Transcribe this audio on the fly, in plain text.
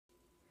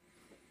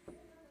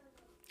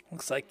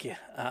Looks like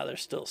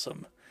there's still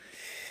some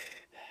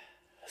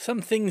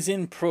things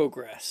in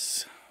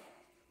progress.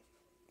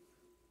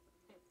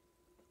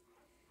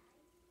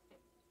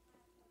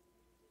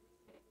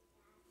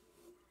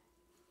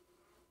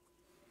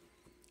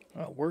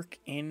 Work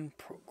in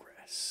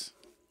progress.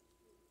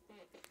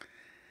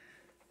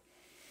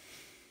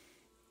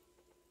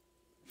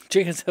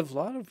 Chickens have a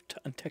lot of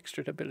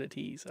untextured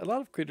abilities. A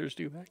lot of critters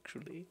do,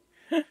 actually.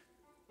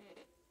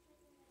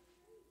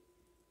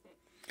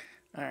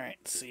 Alright,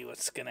 let's see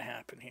what's going to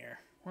happen here.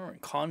 We're in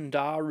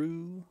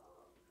Kondaru.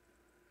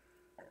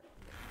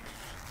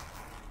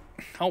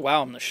 Oh,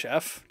 wow, I'm the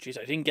chef. Jeez,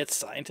 I didn't get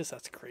scientist?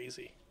 That's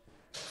crazy.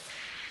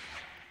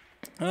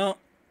 Well,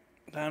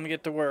 time to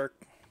get to work.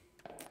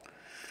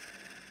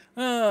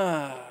 What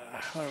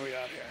do we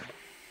got here?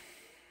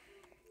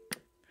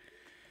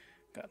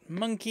 Got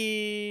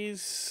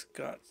monkeys,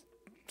 got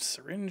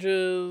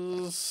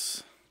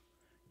syringes,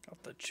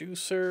 got the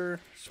juicer,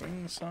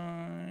 swing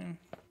sign.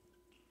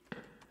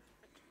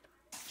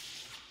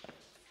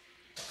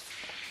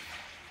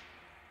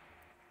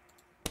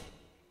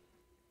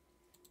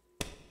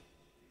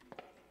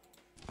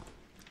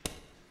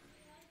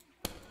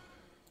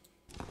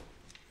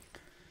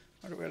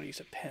 Or do we gotta use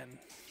a pen?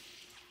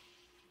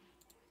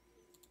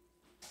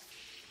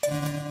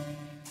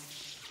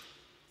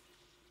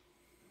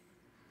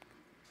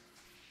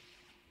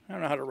 I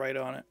don't know how to write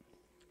on it.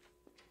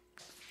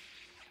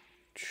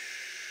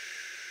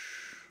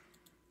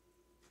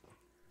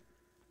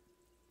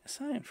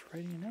 Assigned for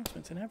writing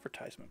announcements and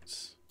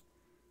advertisements.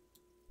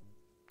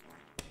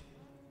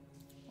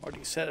 Or do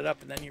you set it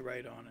up and then you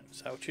write on it?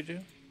 Is that what you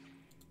do?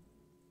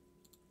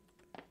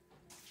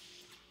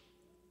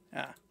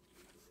 Ah.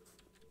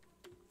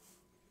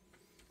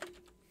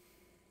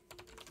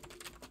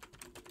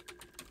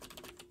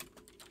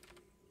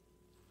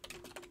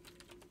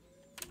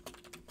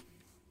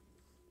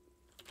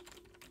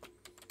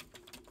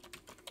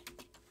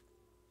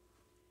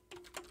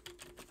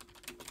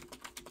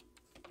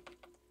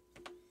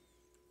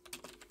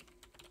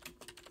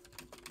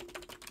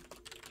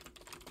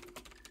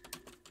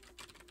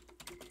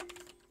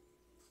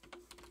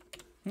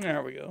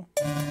 There we go.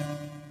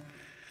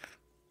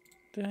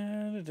 Da,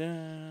 da,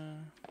 da.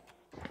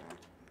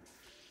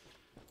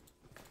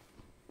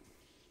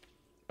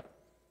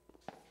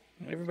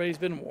 Everybody's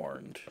been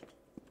warned.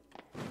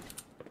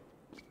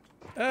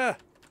 Ah!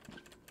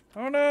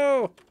 Oh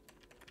no!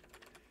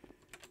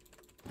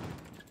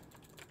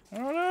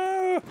 Oh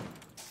no!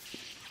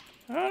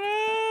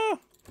 Oh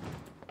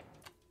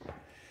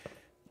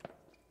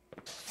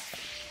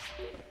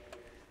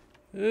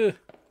no! Ugh.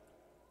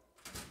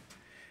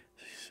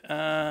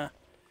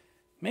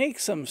 Make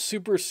some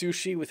super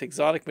sushi with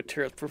exotic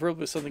materials,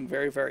 preferably with something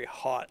very, very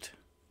hot.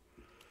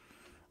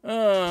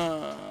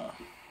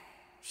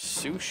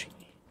 Sushi.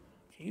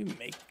 Can you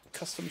make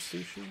custom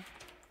sushi?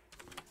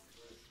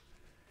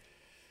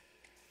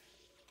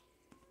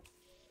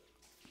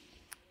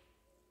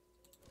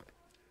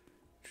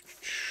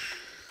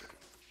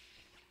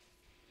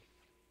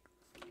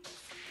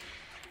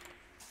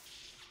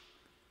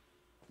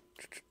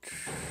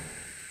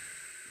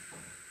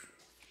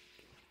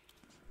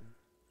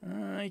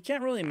 You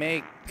can't really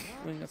make,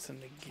 I think that's a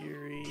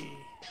nigiri,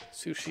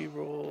 sushi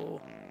roll.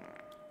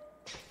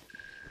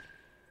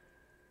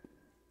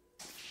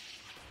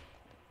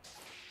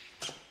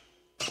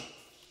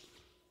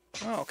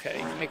 Oh, okay,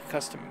 you can make a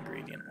custom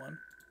ingredient one.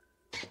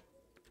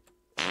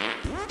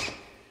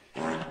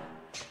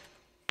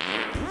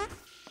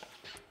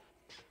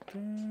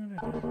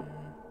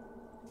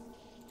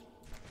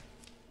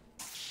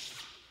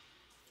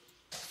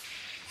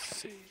 Let's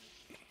see.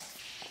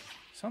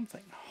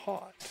 Something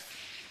hot.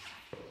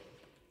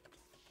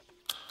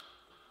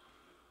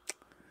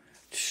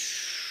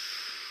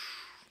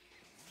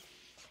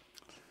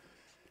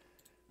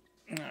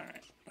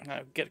 Alright,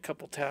 I'll get a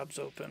couple tabs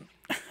open.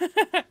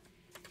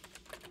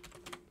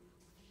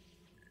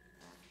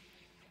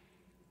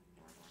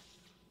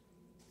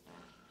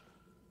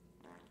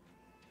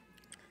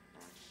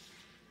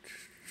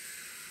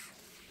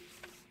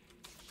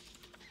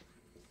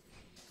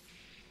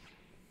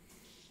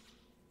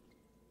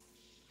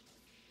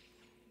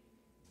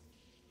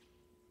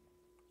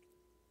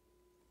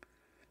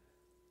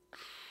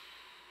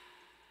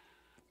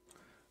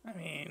 I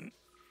mean,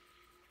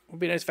 it would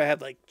be nice if I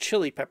had like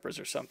chili peppers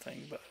or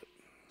something, but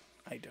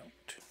I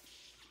don't.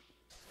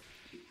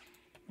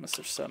 Unless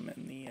there's some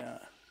in the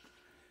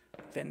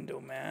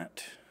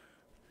Vendomat.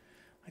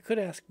 I could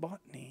ask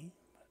Botany,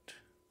 but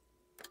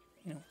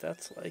you know,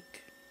 that's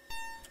like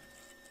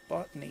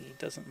Botany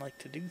doesn't like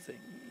to do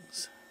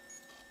things.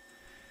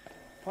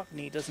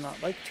 Botany does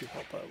not like to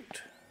help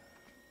out.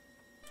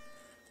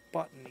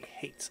 Botany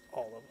hates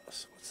all of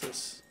us. What's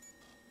this?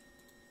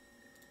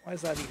 Why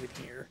is that even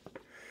here?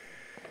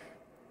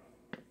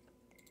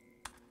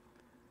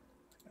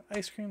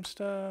 Ice cream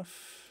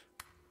stuff.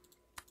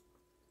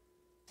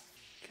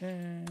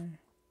 Okay.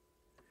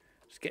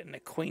 Just getting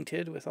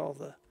acquainted with all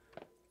the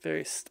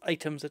various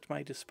items at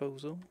my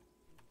disposal.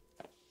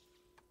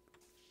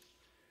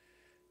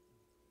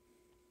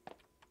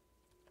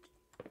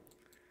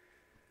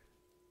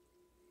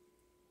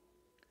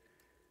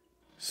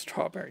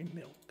 Strawberry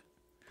milk.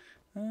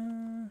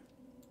 Let's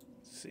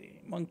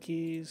see.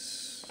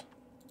 Monkeys.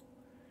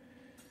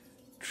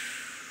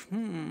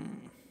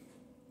 Not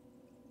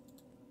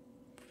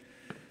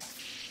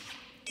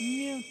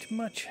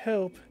much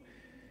help.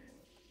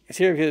 It's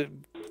here because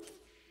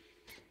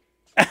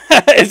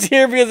it's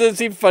here because it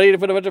seemed funny to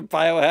put a bunch of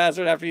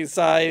biohazard after you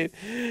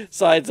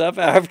sides up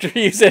after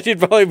you said you'd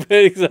probably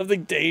putting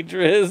something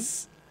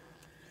dangerous.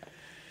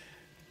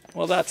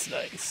 Well, that's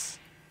nice.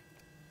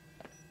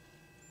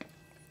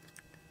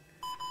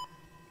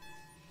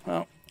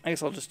 Well, I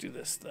guess I'll just do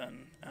this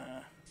then.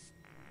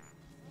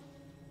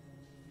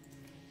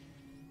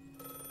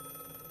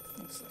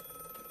 What's that?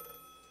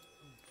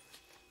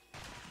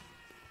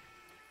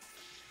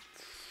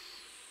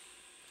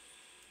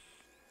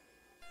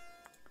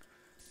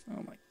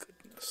 Oh my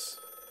goodness.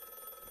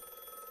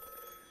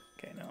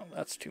 Okay, no,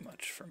 that's too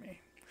much for me.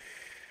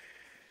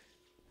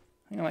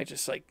 I might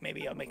just like,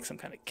 maybe I'll make some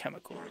kind of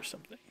chemical or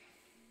something.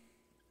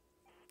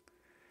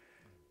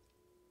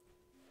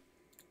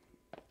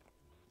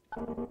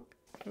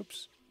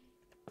 Oops.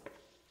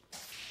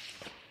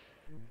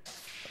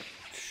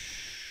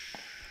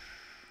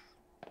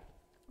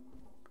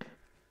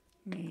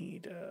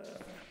 Need da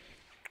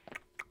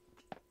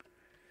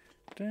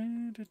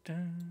da da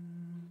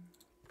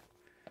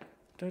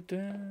da da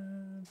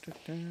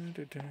da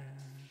da da.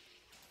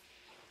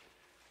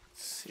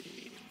 Let's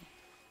see.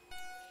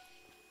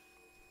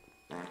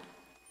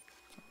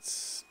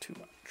 That's too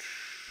much.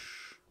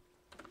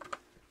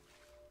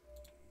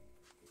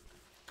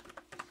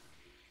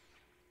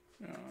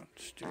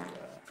 Let's do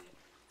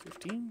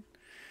 15.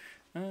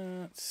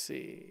 Let's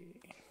see.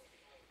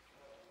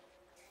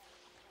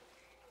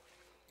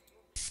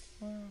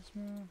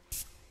 Plasma.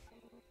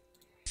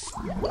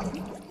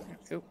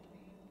 There we go.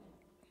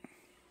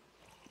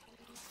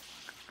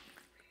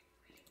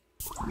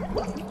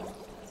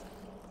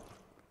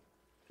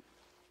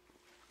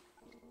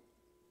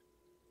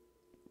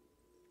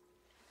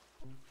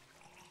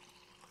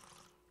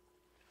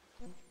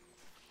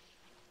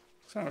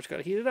 So now I just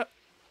gotta heat it up.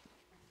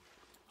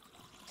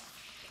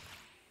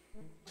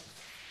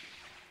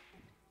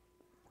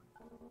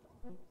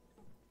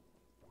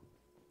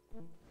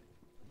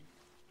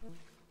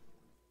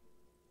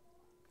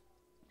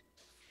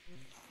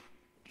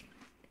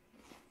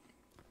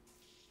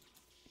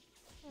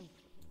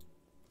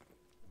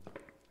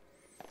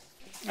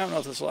 I don't know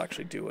if this will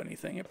actually do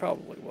anything. It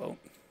probably won't.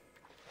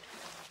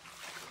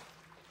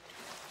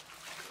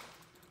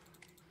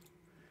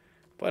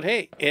 But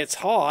hey, it's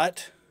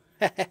hot.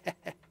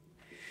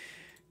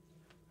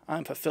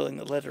 I'm fulfilling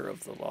the letter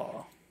of the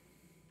law.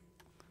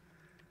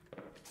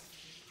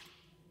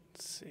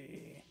 Let's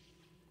see.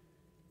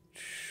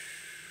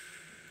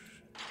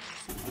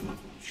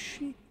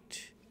 Sheet.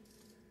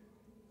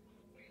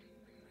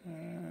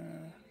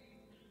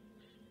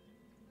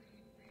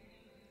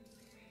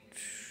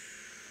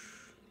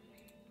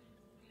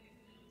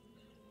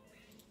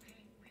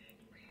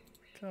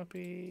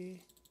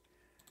 Copy.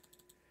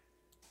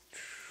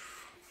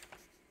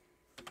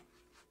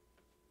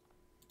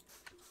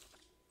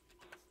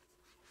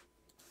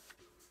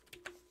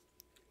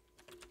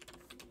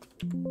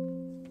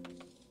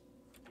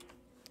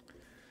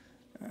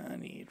 I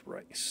need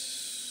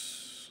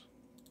rice.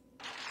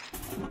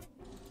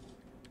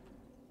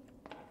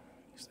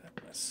 Use that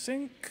in a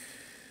sink.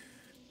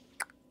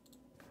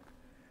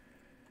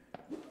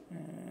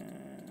 And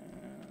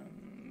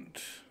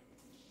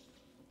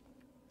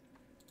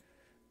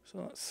so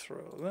let's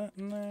throw that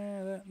in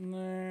there, that in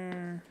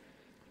there.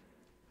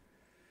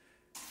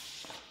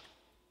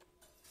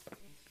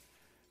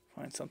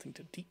 Find something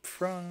to deep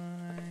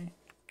fry.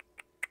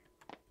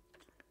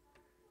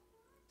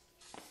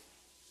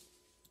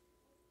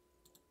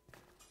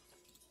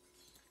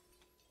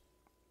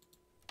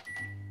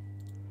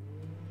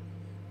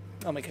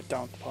 I'll make a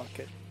donk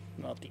pocket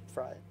and I'll deep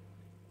fry it.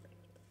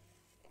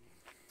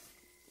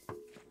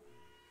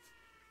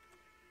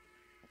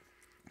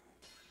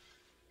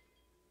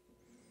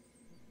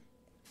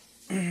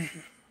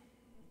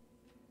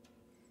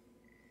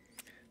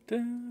 Da,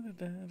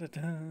 da, da,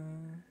 da, da.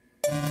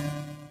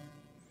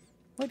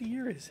 What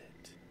year is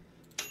it?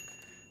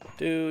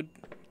 Dude,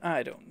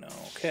 I don't know,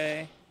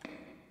 okay?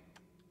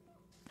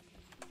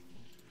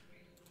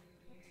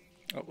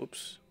 Oh,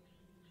 oops.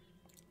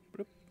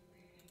 Bloop.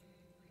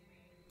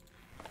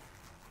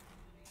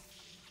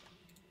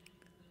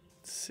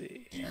 Let's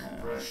see.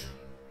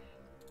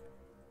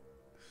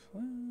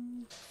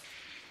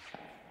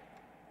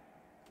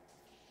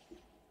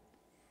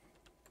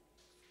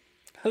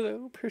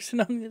 Hello, person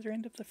on the other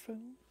end of the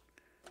phone.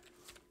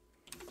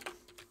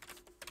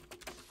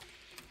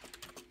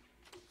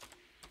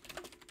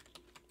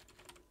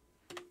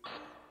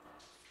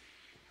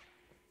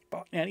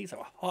 Botanies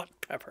are hot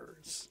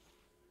peppers.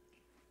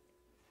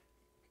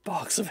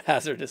 Box of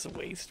hazardous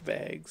waste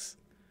bags.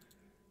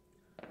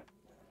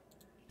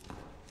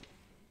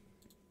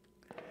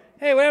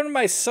 Hey, what happened to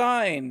my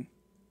sign?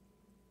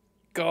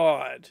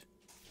 God.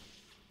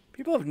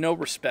 People have no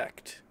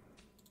respect.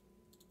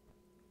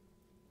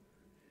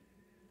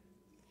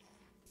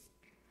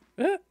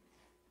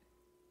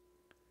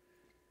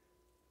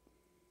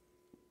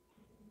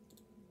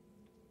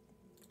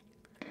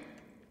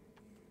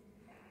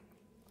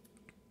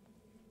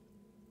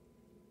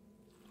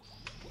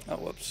 Oh,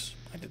 whoops.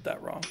 I did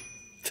that wrong.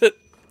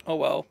 Oh,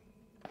 well.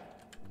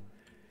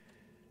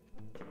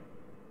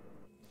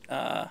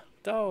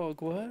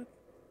 Dog, what?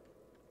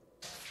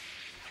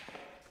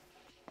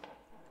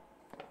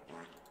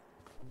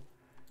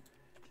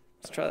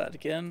 Let's try that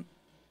again.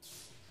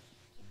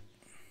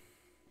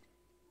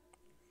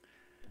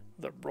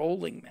 The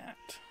rolling mat.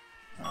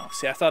 Oh,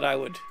 see, I thought I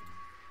would...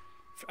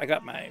 I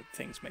got my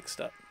things mixed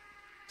up.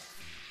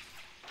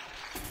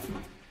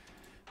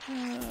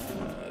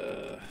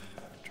 Try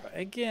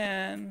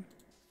again.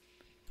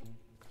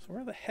 So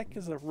where the heck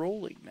is the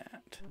rolling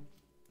mat?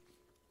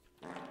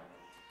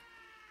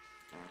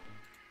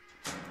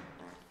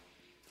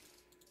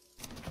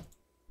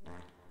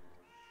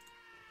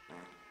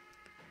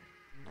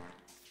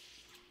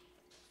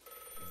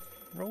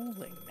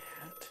 Rolling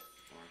mat.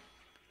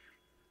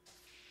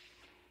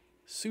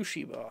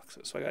 Sushi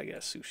boxes. So I gotta get a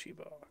sushi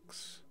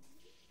box.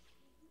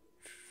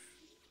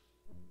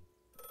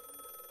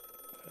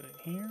 Put it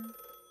in here.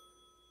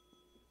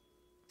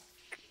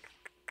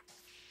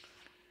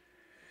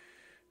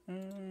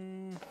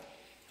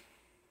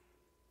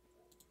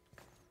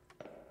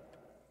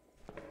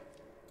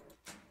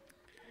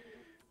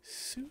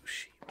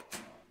 Sushi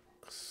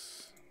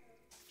box.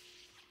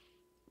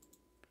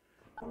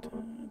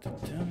 Dun, dun,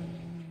 dun.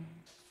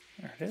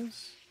 There it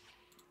is.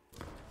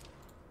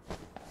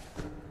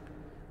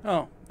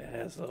 Oh, it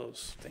has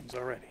those things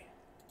already.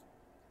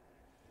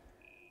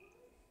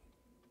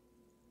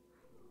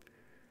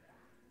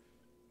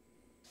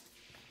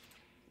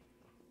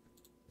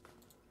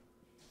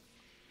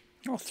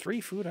 Oh, 3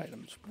 food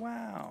items.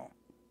 Wow.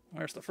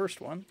 Where's the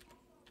first one?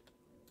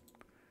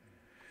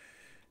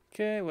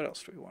 Okay, what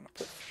else do we want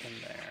to put in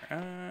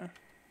there?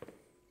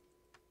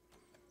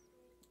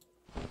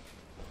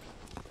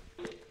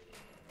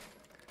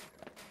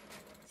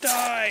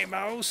 Die,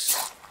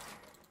 mouse!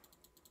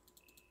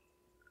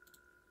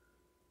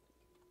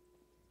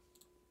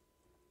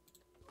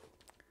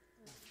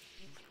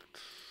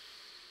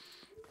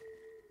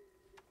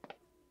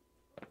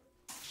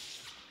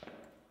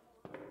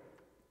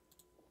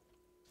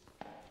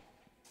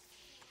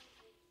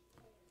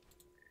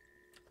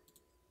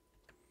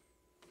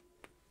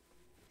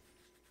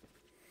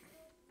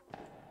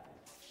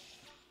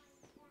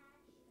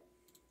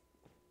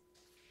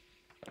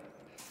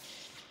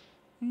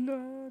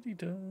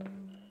 La-dee-da.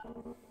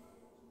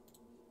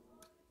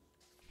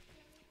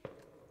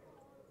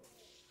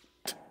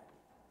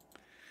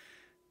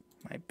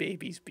 My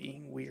baby's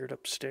being weird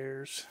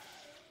upstairs.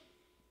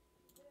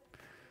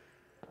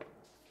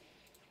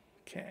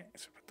 Okay,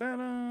 so put that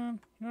on.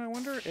 You know, I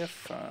wonder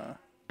if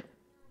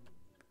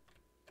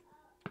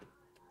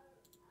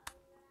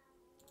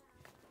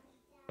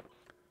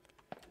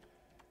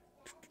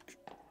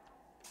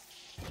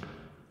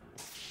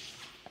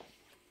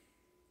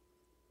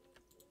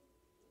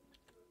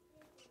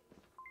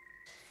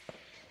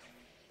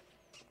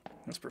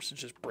this person's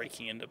just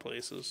breaking into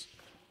places.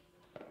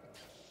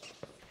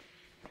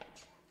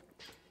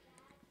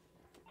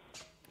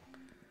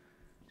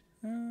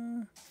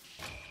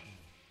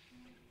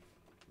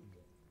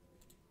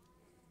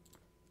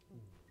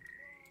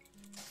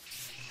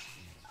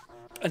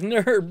 A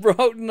nerd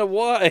out in the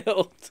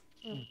wild.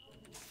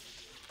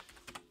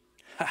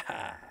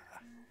 Haha.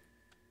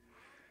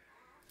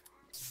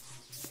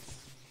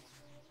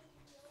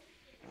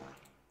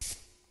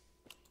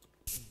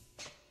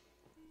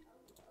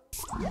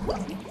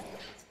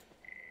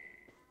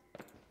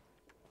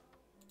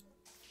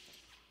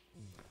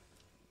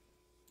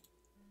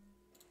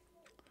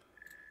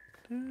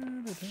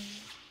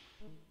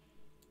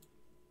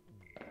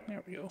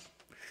 There we go.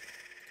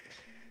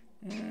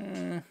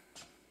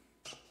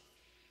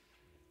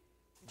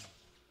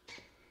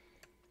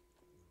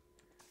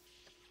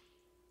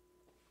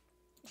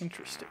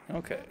 Interesting.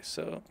 Okay,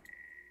 so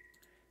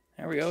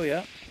there we go.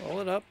 Yeah, roll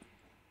it up.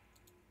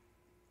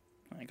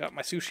 I got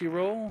my sushi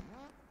roll.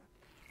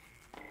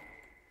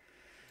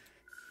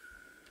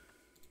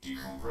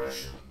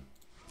 Decompression.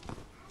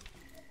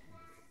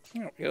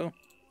 There we go.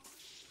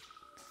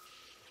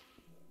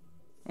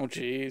 Oh,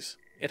 geez.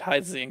 It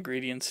hides the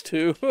ingredients,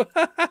 too.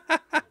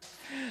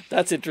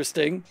 That's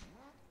interesting.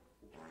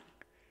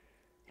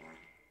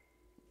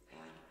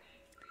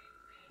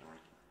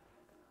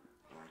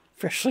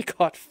 Freshly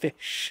caught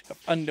fish of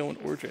unknown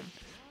origin.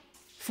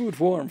 Food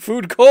warm,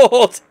 food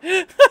cold.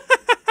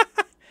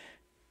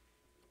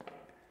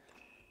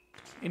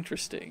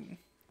 Interesting.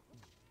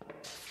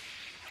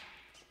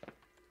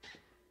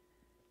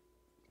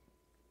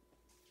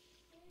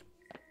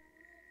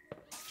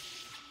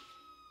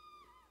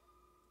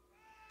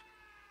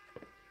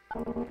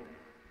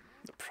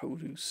 The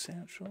produce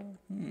satchel.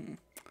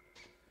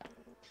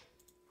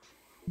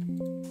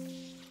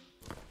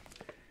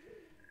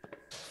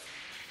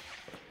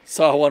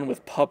 Saw one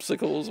with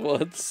popsicles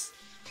once.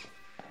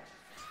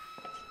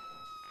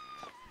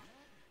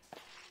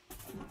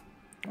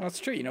 Well, that's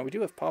true. You know, we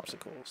do have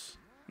popsicles.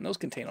 And those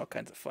contain all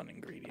kinds of fun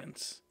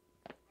ingredients.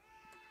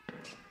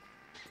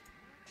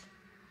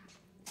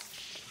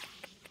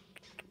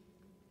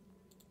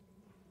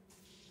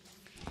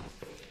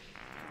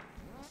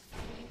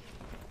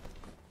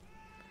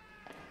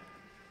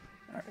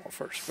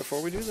 first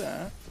before we do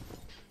that.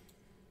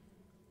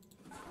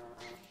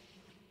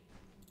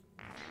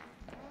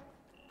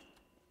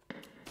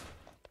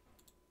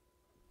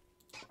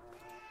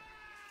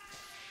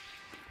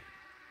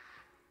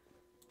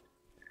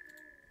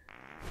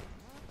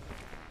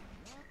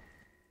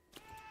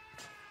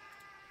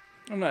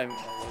 I'm not even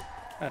gonna look.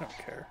 I don't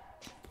care.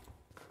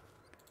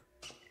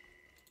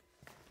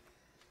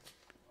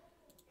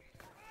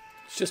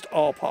 It's just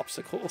all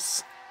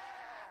popsicles.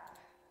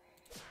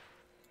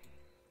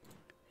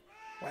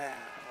 Wow.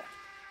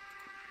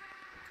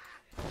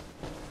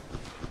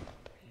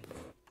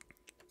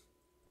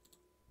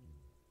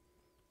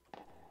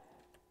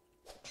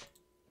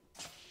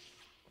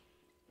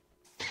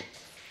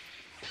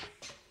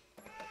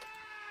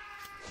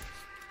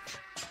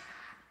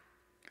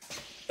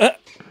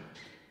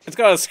 It's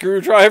got a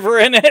screwdriver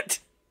in it.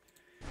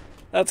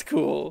 That's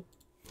cool.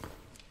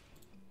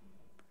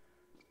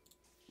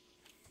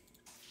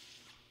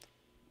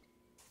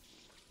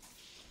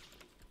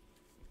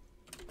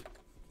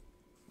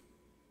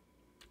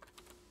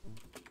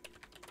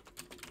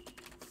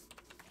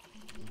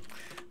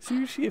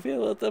 Sushi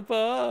available at the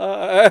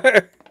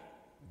bar.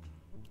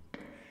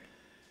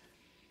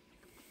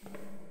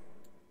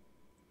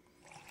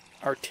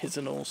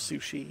 Artisanal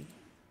sushi.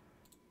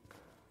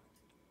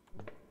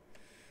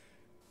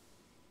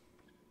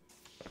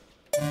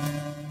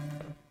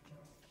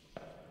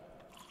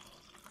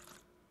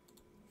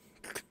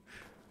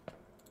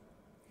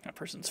 That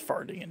person's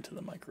farting into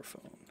the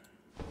microphone.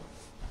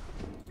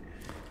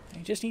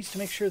 He just needs to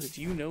make sure that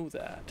you know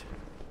that.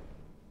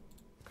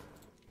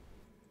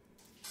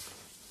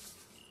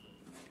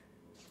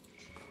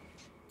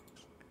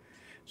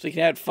 So you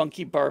can add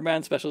funky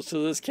barman specials to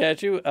this,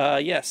 can't you?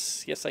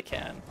 Yes. Yes, I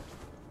can.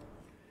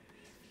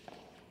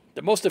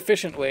 The most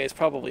efficient way is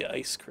probably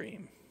ice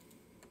cream.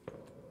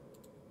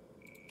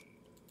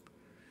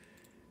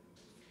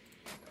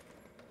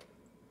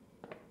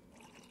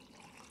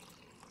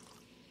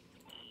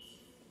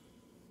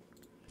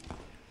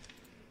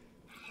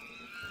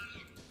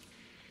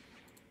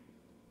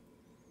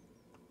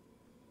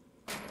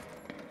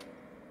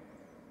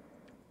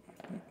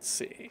 Let's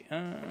see.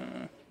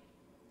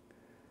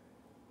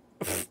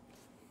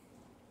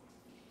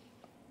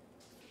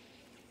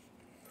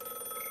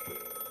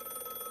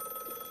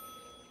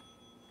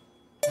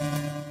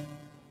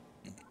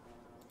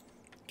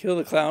 Kill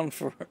the clown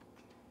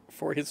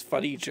for his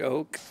funny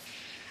joke.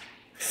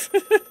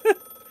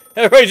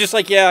 Everybody's just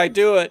like, yeah, I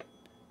do it.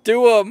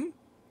 Do him.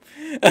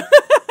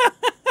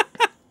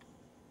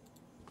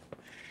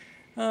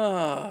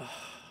 Ah.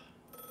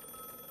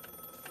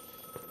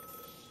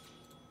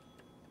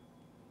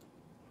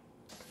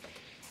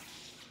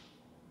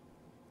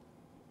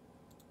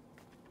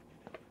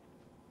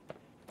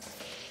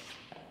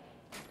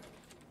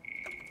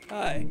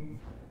 Hi.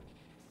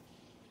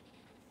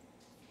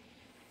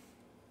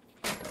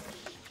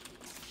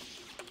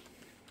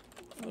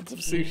 Want some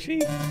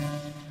sushi?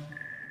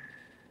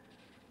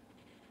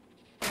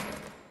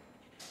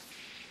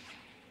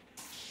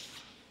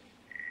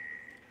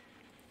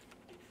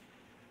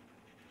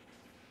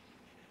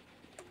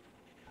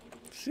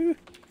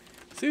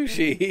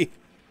 Sushi.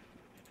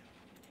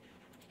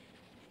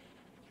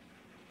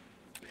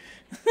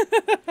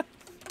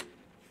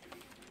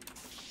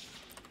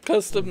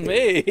 Custom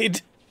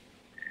made.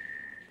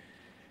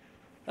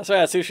 That's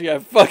right, sushi. I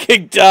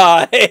fucking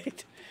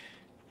died.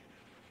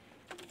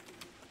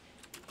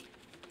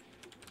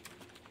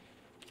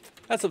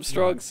 That's some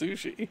strong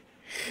sushi.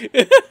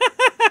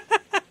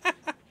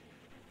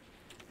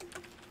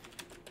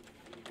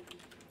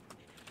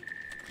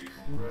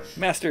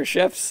 Master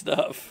Chef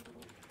stuff.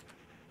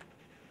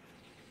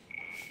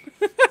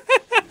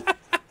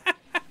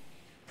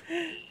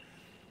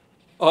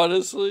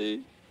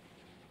 Honestly.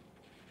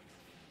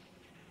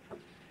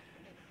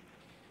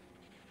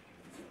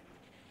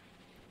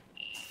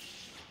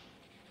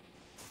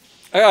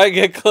 I gotta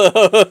get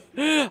clothed.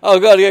 I'll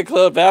gotta get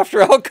clothed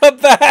after I'll come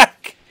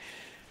back.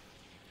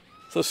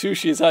 So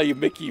sushi is how you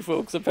Mickey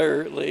folks,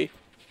 apparently.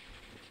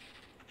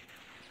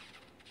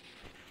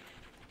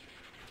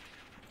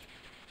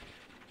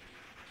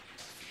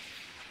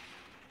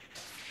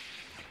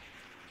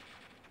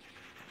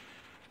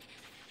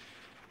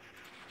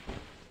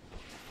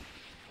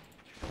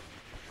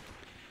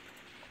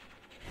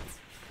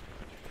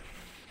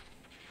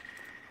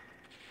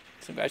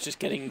 Some guy's just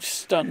getting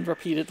stunned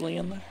repeatedly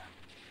in there.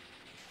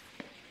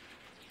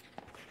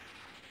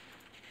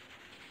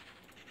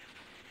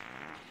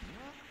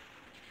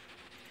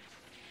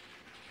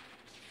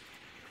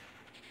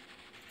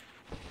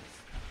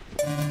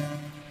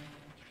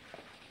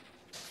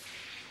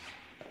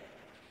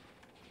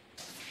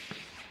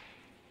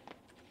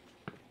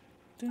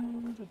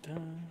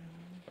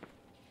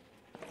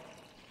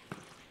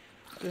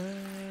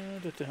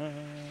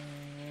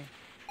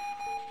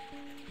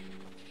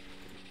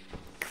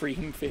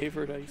 Cream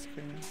favored ice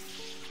cream.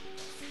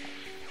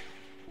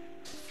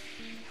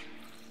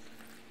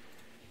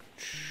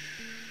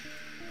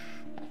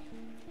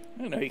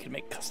 I don't know, you can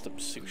make custom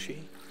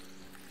sushi.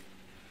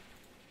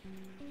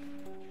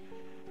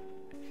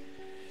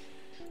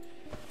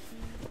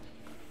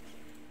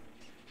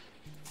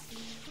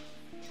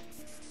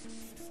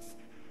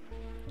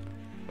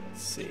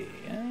 see.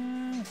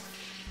 I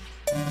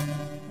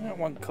got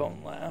one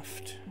cone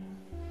left.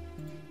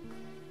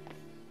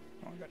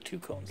 Oh, I got 2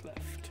 cones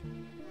left.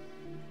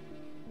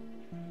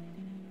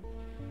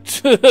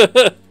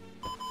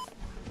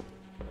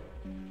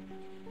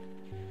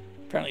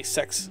 Apparently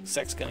Sec's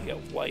gonna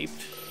get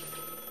wiped.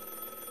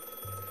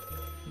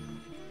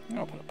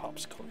 I'll put a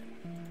popsicle in.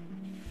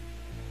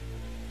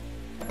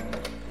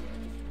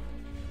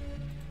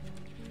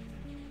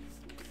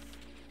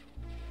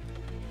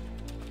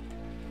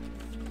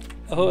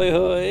 Ahoy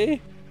hoy!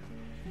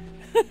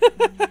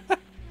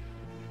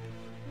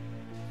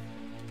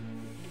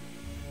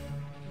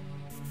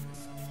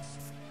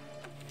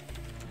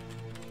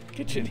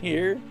 Kitchen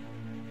here.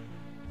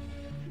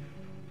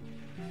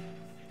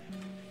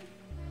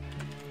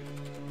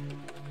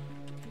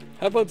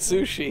 How about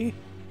sushi?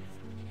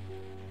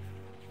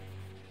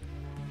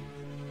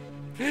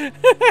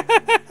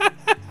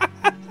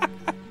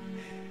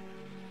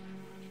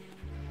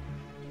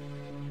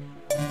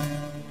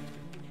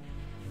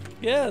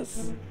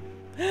 Yes.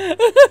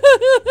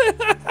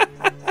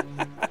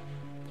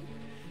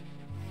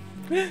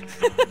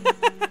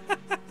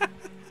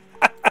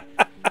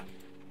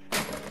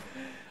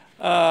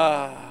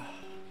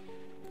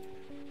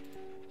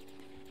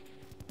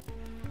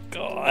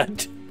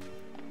 God.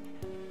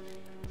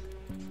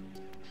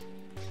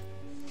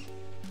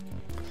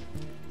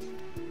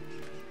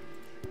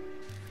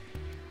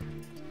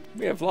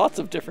 We have lots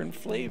of different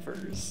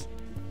flavors.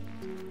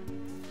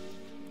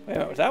 Wait a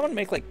minute, does that one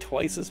make like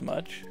twice as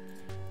much?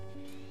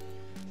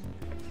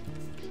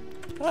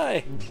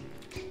 Hi.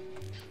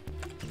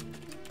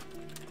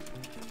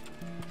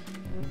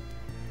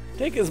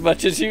 Take as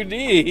much as you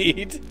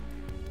need.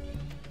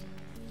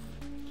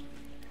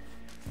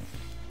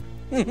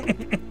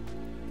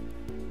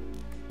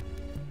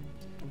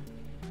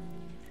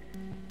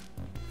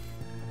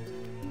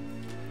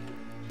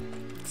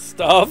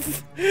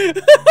 Stuff.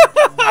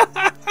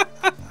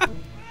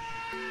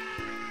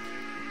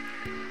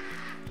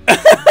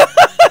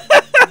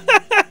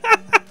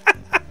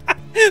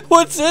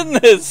 What's in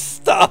this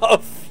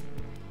stuff?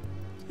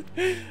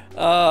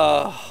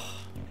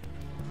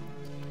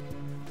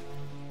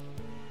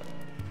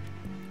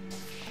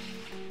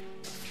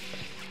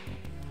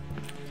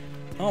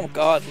 Oh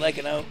God,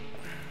 legging out.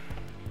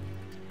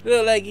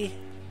 Little leggy.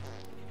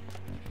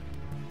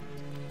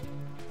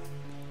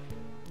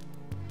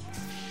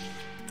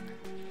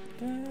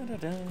 Da, da,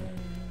 da.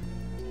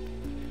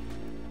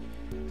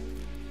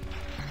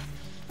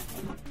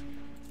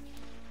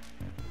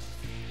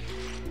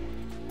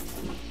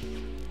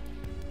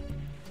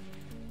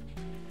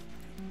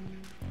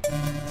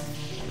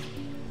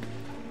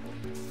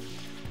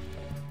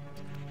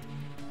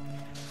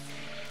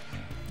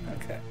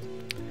 Okay.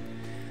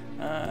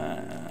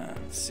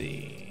 Let's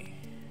see.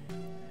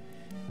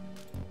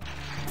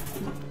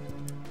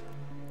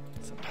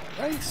 Some more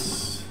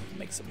rice.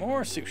 Make some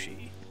more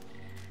sushi.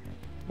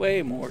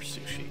 Way more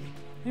sushi.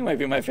 It might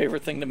be my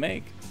favorite thing to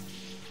make.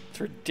 It's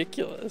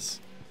ridiculous.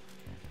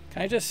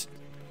 Can I just...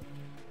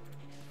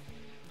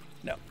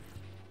 No.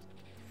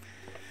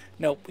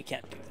 Nope, we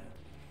can't do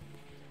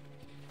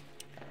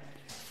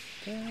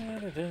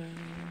that. Da-da-da.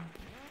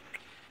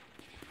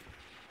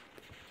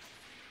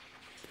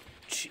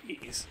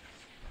 Jeez.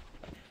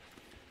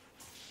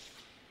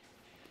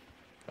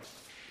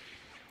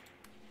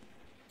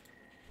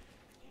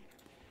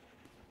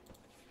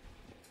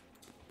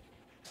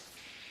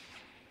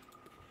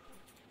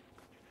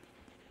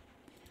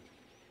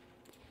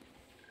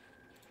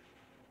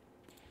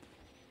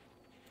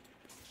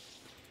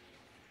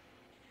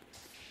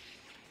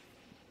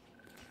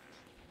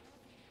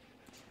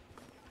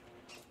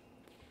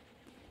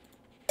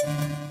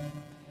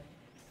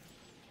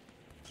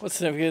 What's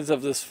the significance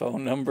of this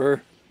phone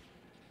number?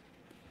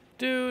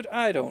 Dude,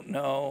 I don't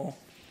know.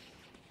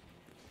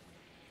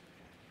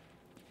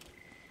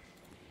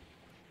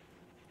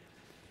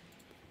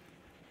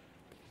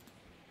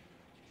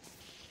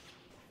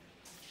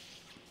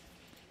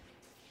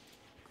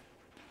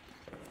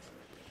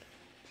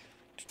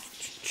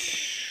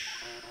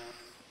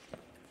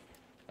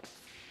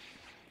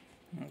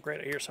 Oh,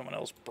 great, I hear someone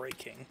else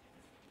breaking.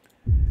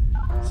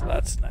 So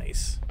that's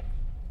nice.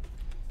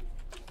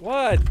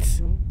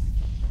 What?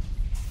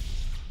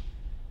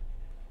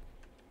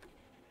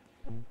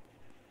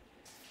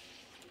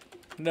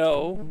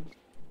 No.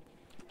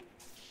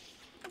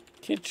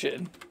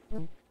 Kitchen.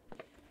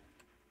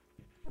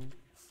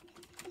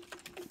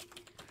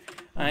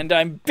 And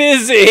I'm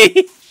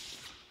busy!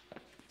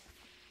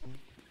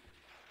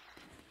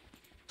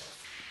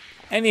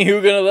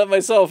 Anywho, gonna let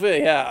myself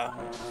in, yeah.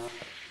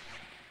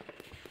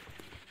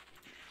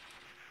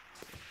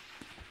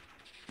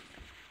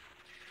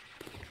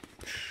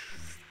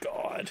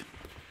 God.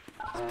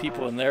 These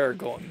people in there are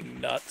going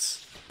nuts.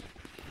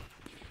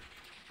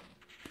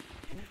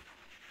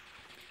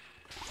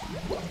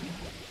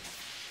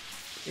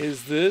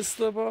 Is this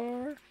the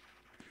bar?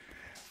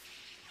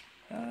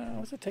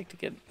 What does it take to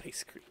get an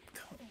ice cream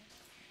cone?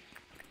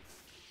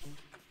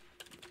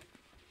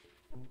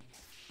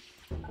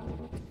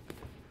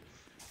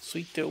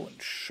 Sweet dough and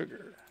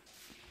sugar.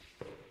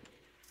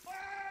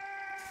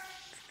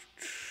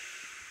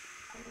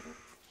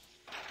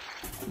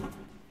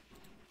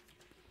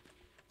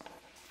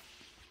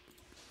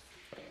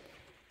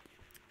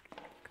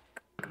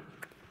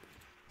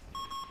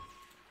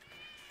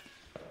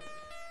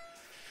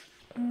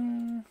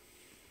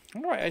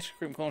 why ice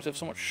cream cones have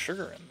so much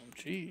sugar in them.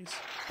 Jeez.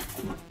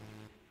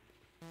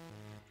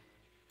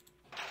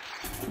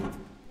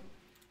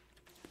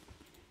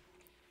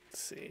 Let's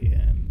see,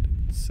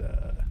 and it's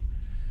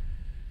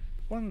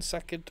 1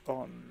 second.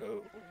 Oh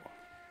no.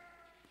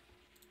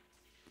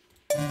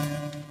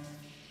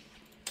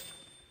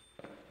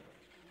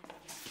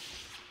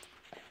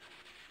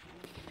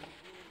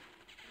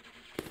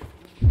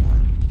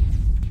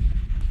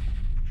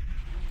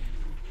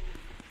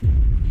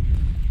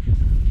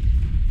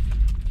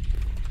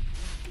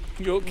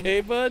 You okay,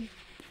 bud?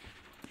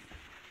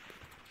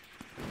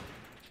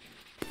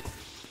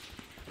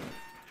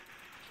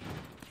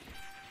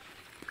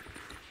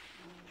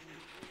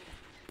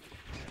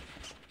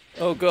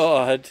 Oh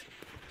God.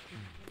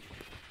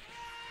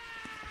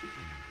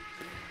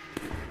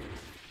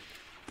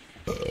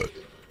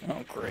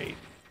 Oh great.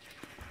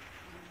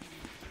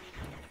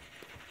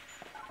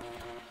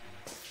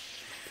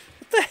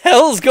 What the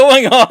hell's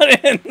going on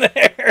in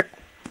there?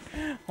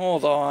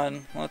 Hold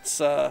on.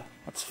 Let's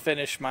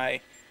finish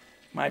my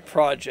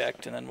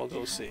project and then we'll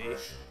go see.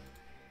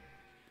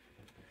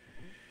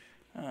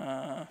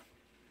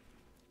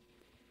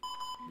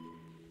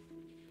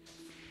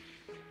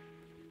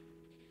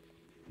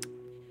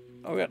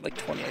 Oh, we got like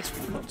 20 ice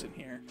cream cones in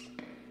here.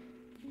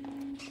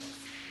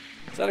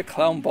 Is that a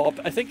clown ball?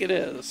 I think it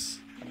is.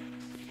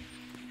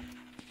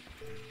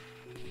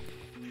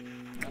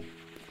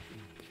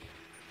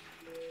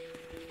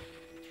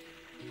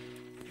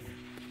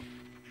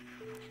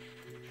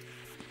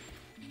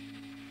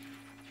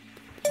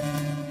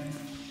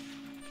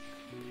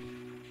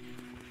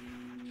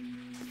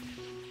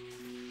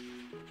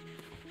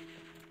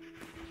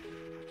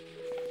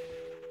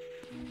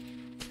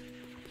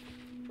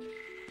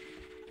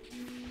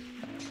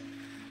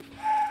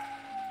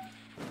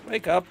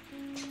 Wake up.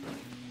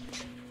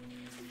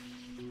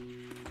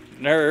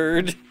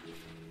 Nerd.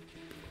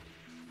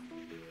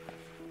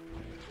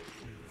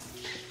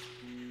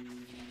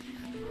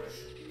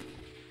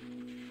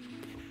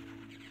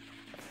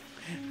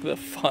 The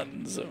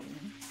fun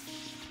zone.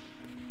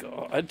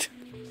 God.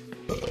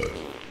 What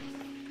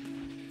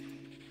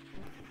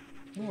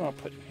do I want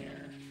to put in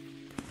here?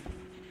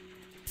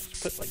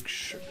 Put like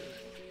sugar.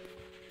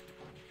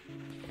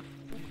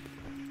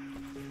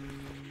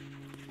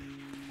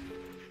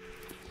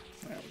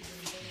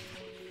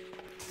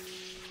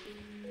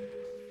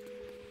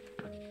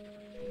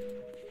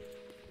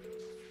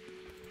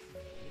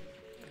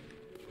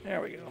 There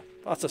we go.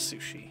 Lots of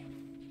sushi.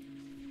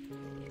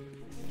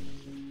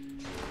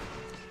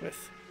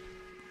 With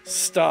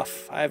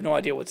stuff. I have no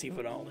idea what's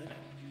even all in it.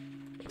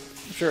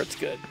 I'm sure it's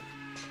good.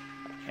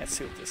 Let's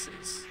see what this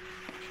is.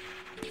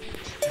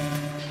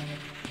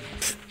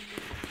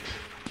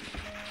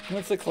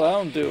 What's the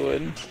clown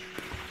doing?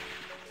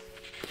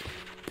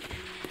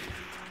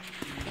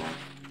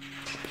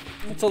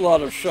 That's a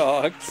lot of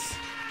shocks.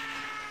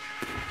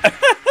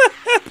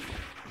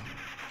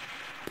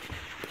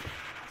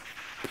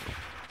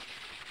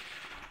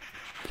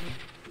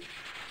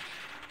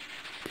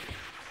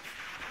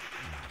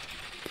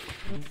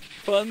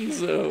 Fun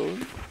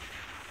zone.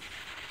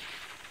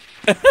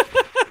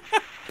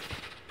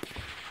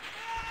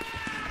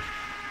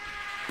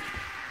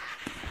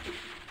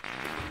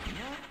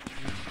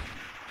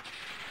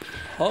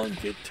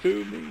 Honk it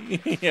to me.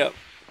 Yep.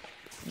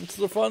 It's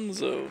the fun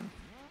zone.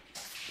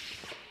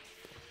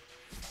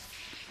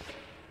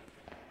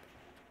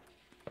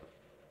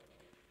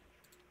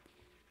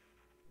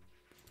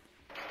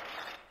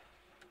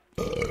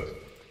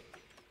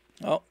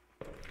 Oh.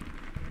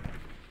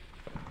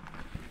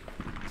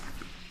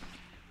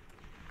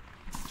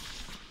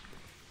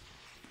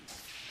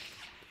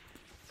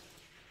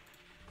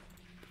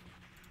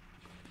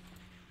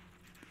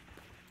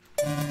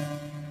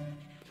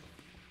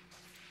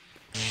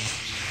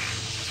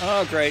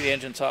 Oh, great. The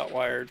engine's hot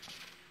wired.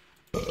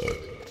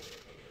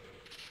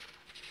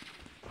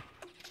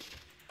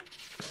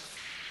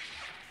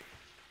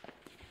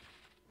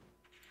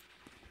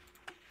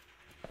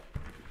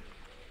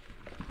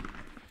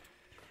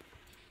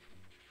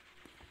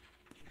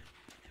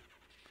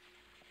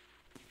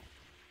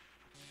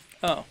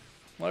 Oh, well,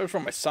 that was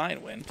where my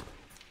sign went.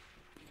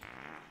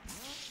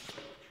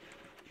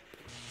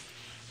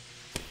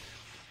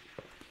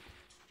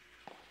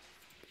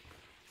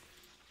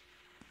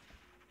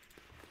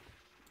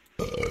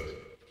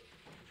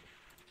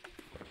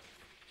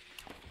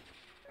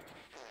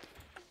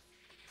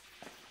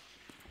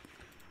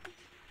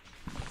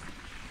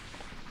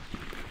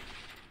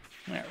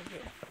 There we go.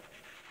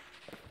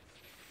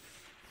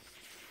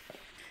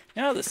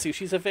 Now the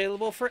sushi's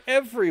available for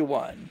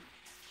everyone.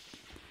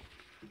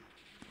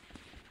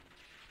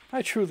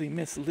 I truly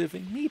miss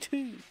living. Me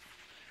too.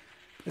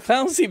 The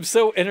clown seems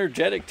so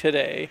energetic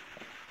today.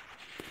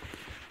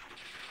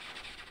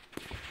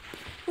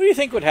 What do you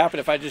think would happen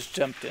if I just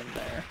jumped in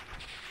there?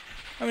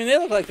 I mean, they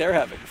look like they're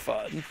having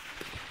fun.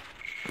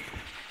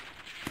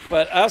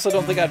 But I also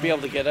don't think I'd be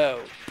able to get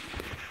out.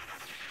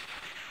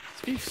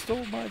 Steve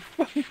stole my...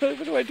 What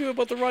do I do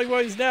about the wrong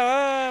ones now?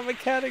 Ah,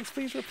 mechanics,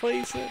 please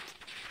replace it.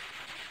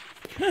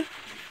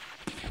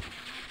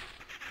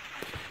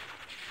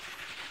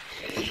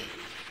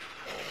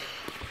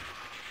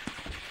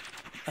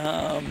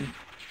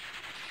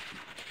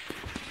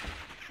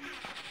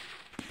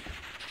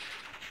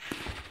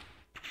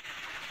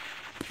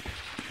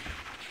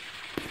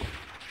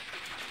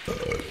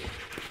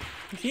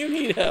 You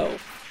need help.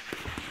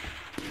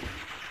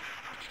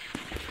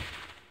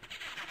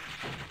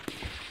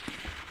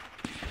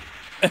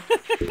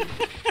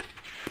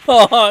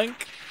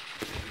 Honk.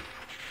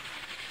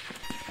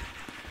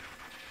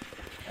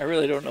 I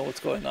really don't know what's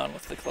going on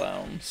with the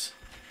clowns.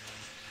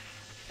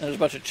 And there's a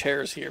bunch of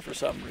chairs here for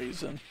some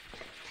reason.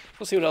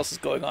 We'll see what else is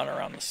going on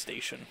around the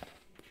station.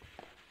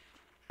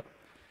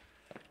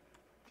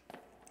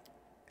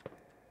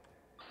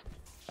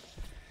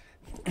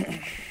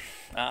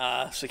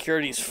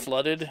 Security's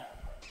flooded.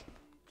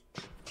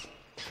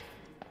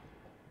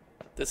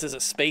 This is a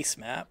space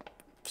map,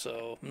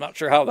 so I'm not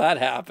sure how that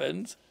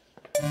happened.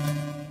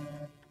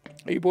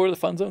 Are you bored of the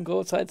fun zone? Go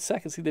outside a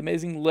second, see the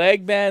amazing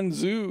Legman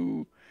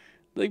Zoo.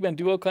 Legman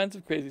do all kinds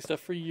of crazy stuff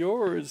for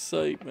your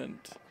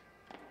excitement.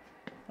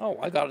 Oh,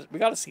 we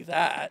gotta see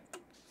that.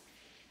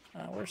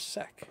 Where's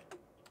Sec?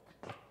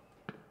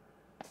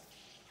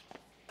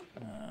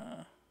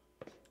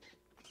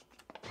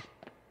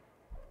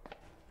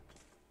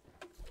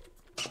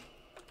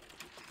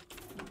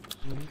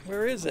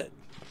 Where is it?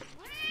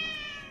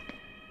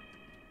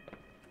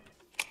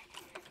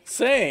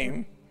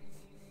 Same.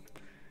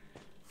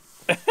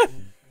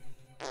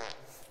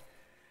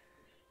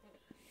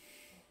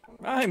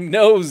 I'm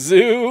no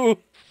zoo.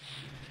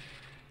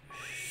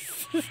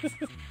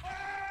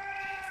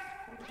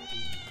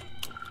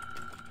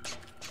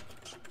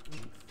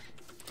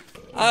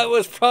 I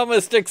was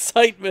promised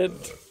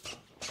excitement.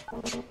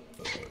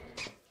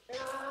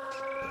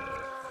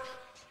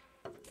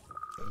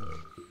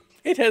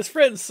 It has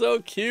friends so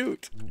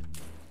cute.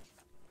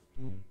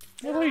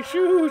 Oh,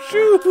 shoo,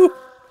 shoo.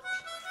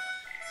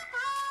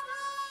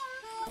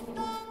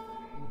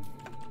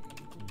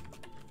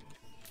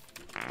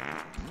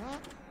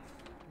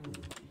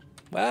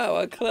 Wow,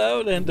 a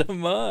cloud and a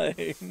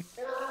mine.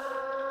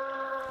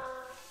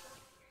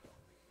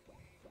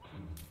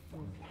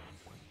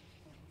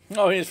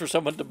 Oh, he needs for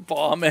someone to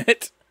bomb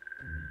it.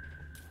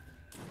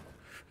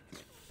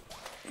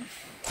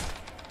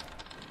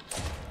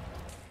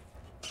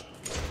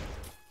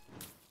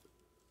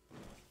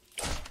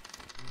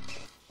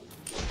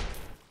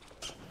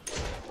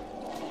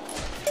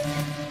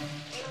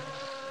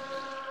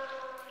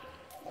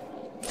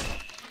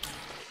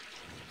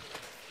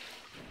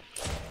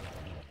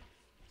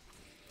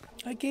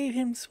 I gave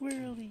him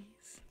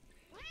swirlies.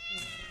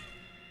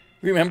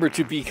 Remember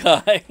to be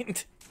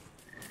kind.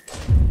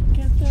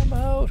 Get them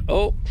out.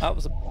 Oh, that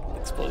was an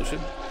explosion.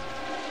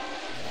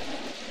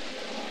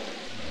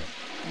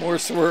 More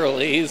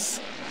swirlies.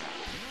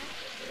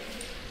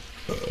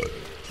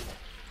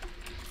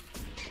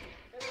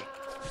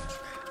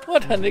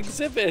 What an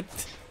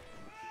exhibit.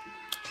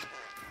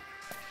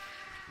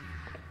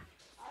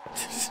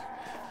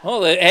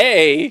 Oh, the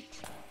A.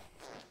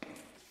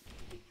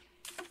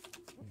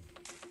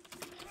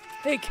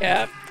 Hey,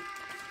 Cap.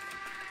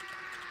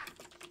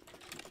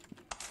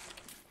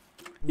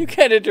 You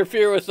can't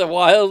interfere with the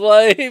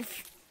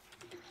wildlife.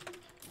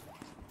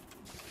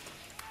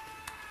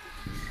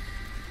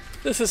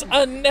 This is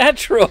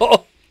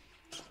unnatural.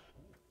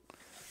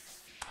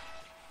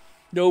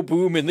 No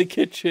boom in the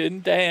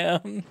kitchen.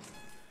 Damn.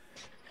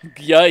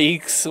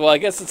 Yikes. Well, I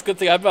guess it's a good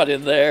thing I'm not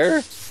in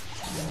there.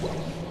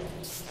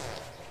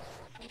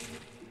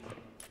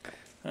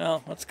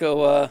 Well, let's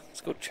go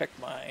check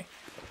my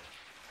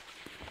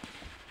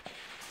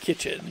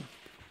kitchen.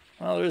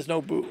 Well, there's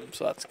no boom,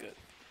 so that's good.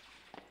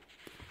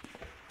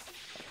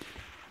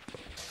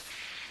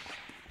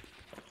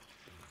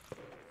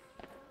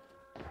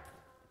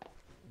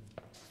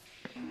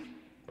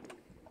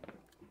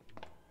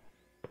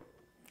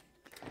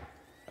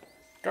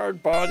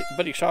 Guard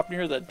buddy shop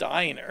near the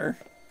diner.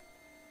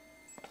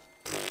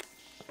 I'm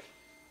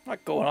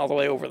not going all the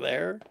way over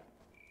there.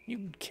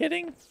 You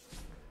kidding?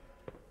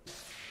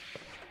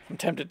 I'm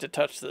tempted to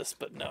touch this,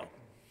 but no.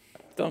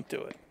 Don't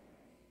do it.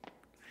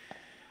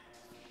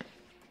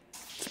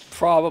 It's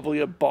probably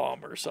a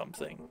bomb or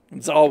something.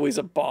 It's always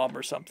a bomb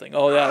or something.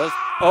 Oh, yeah.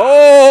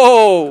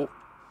 Oh!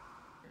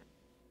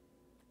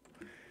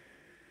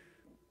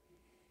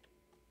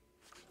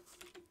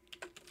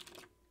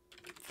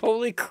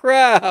 Holy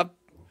crap!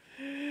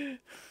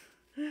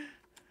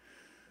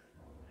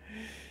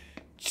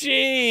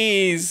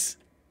 Jeez!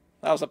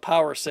 That was a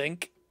power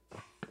sink.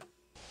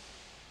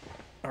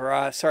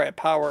 Or, sorry, a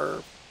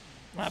power...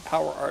 not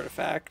power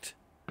artifact.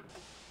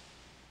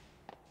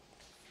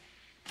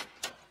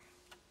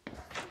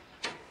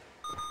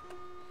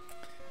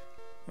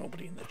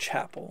 Nobody in the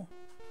chapel.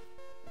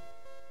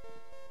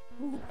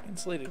 Ooh,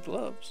 insulated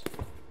gloves.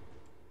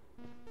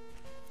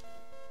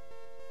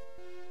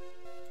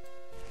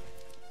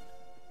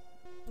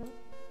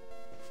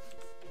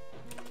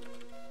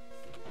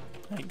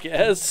 I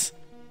guess.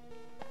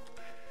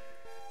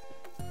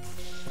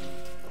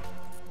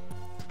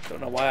 Don't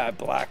know why I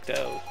blacked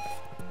out.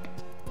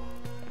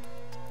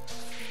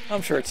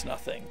 I'm sure it's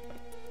nothing.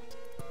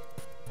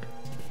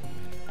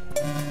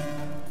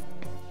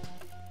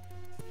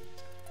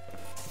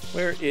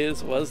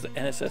 Was the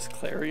NSS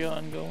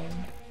Clarion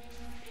going?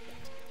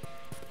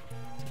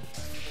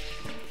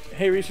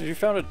 Hey, researcher, you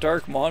found a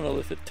dark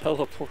monolith that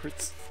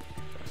teleports.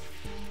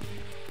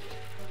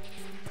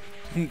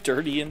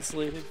 Dirty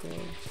insulated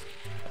gloves.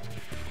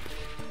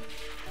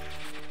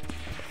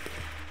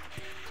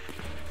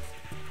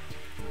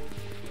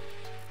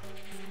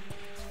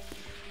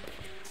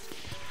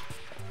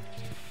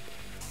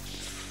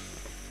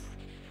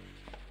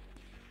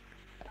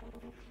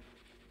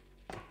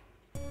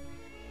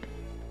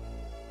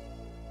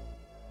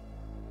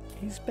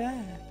 He's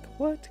back.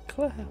 What?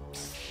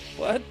 Claps.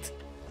 What?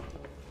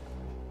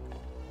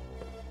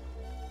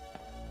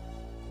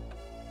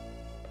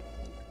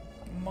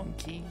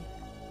 Monkey.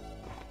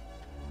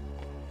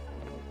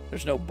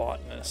 There's no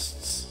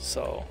botanists,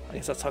 so I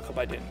guess that's how come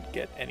I didn't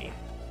get any.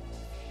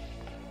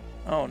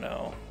 Oh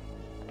no.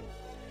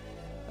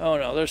 Oh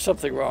no, there's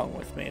something wrong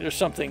with me. There's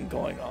something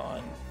going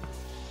on.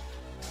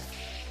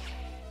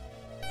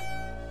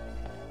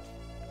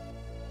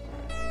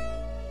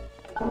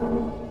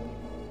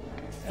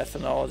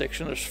 Ethanol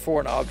addiction. There's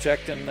foreign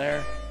object in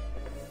there.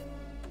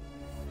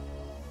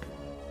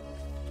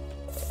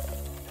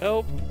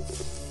 Help.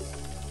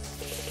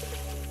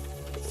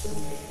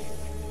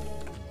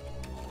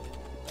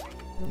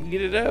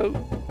 Get it out.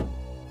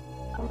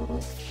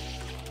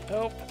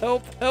 Help,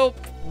 help, help.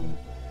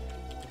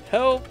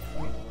 Help.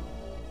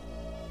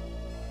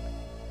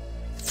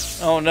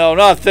 Oh no,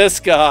 not this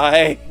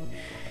guy.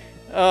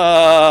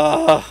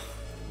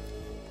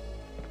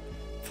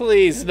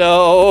 Please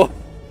no.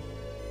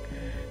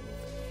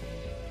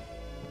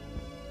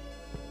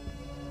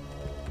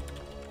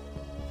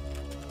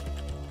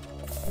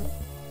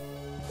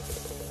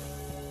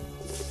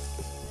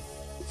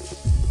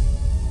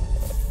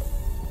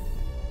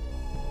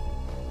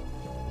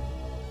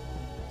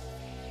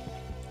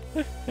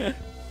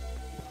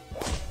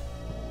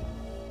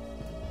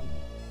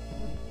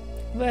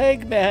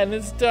 Legman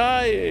is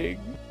dying.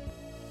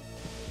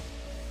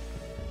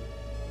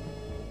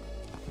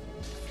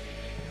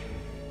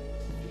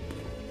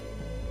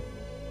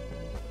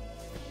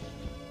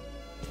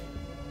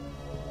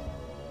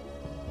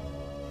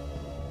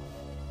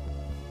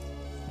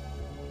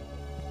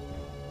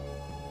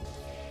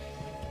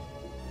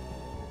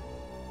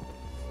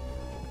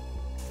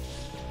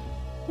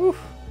 Whew.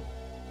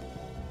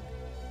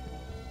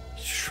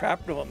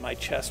 Shrapnel in my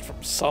chest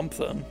from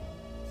something.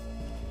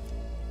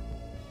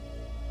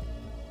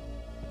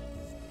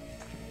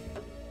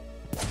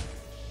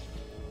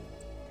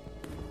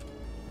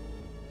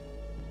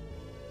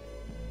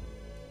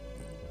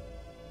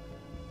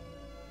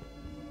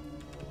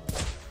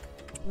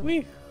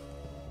 Wee.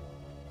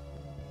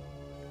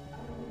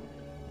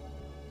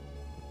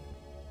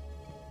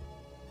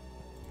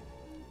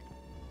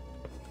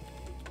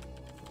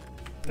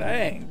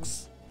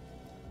 Thanks.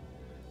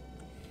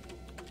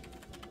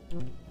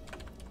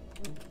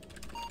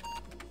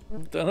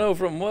 Don't know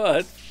from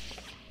what.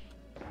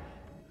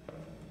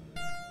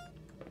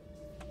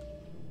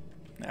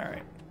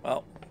 Alright.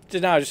 Well,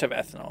 now I just have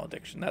ethanol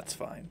addiction. That's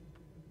fine.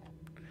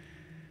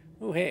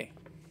 Oh, hey.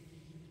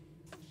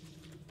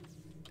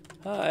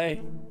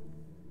 Hi.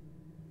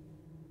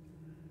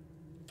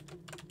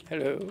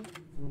 Hello.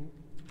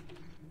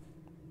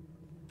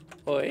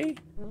 Oi.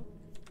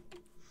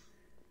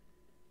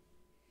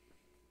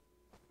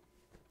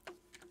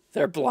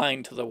 They're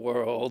blind to the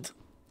world.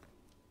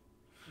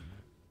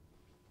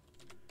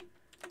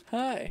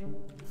 Hi.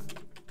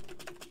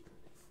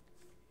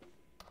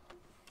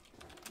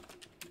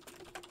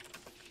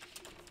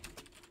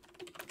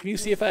 Can you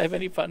see if I have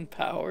any fun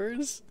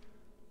powers?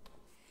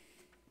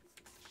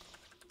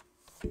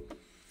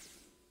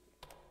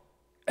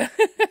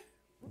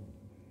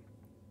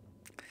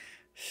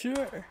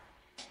 Sure.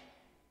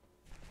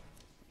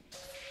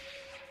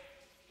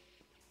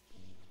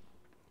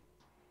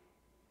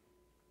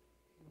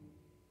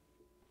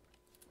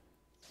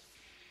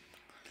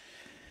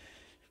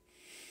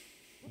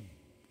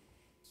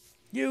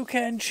 You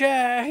can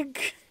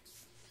check.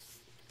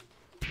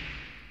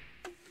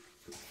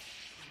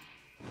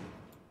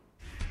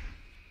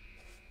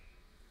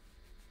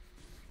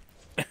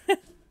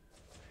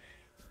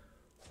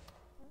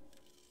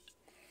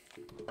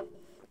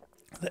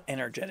 The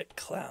energetic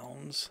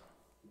clowns.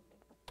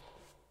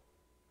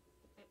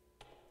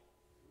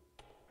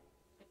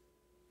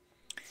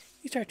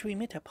 You start to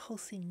emit a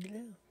pulsing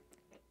glow.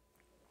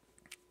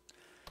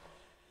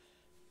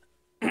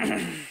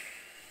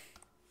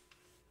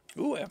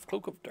 Ooh, I have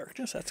Cloak of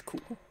Darkness. That's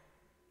cool.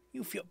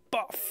 You feel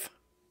buff.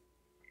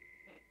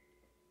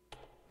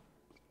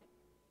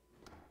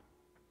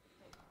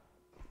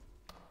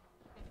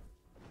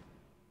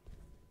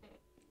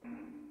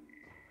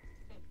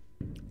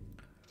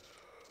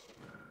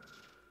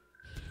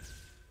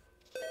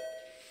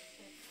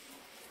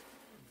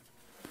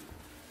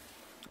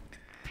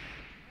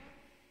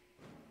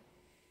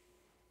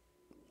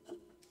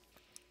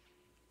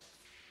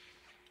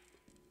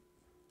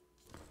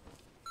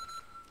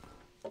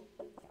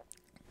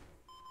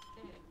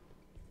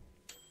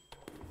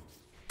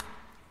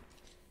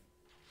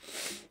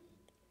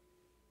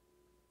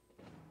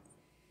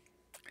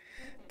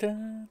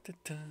 Dun, dun,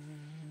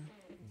 dun.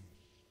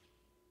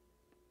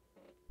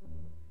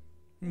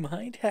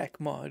 Mind hack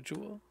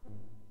module.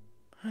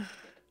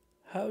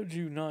 How'd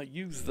you not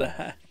use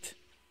that?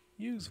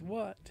 Use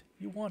what?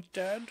 You want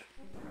Dad?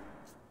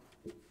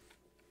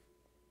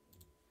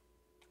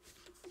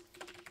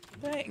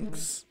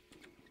 Thanks.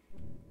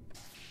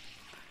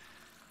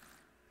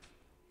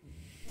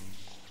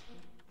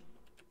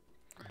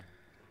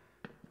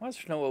 Why is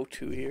there no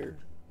O2 here?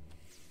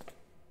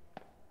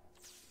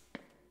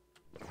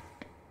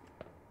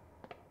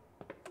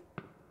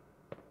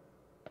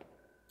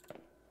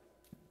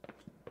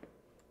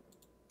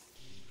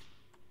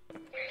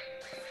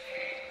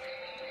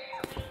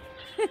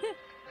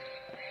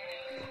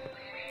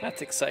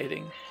 That's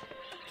exciting.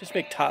 Just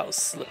make tiles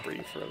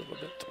slippery for a little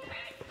bit.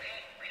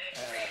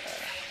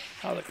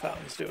 How are the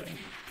clowns doing?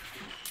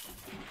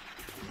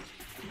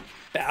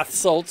 Bath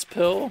salts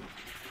pill?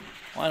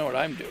 Well, I know what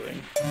I'm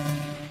doing.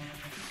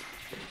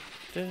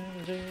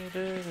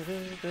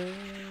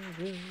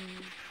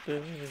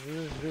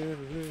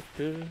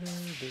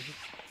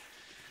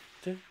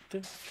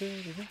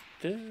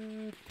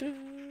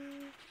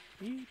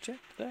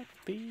 Eject that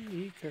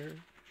beaker.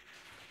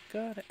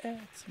 Gotta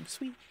add some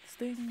sweet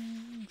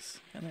things.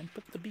 And then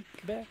put the beak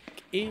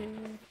back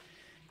in.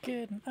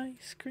 Get an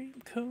ice cream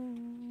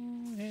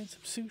cone and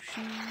some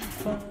sushi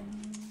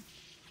fun.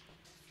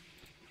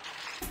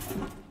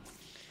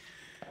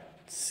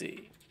 Let's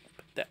see.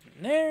 Put that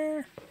in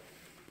there.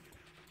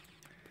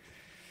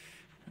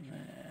 And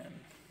then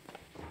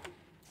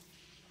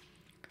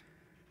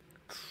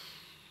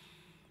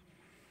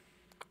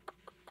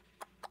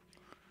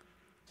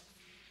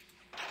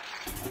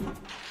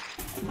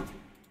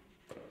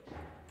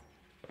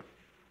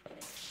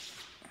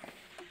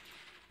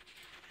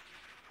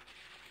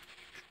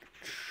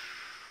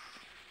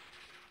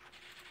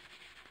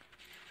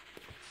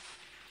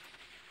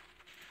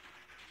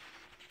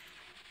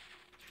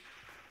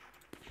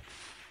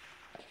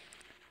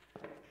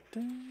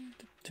dun,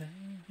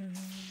 dun, dun.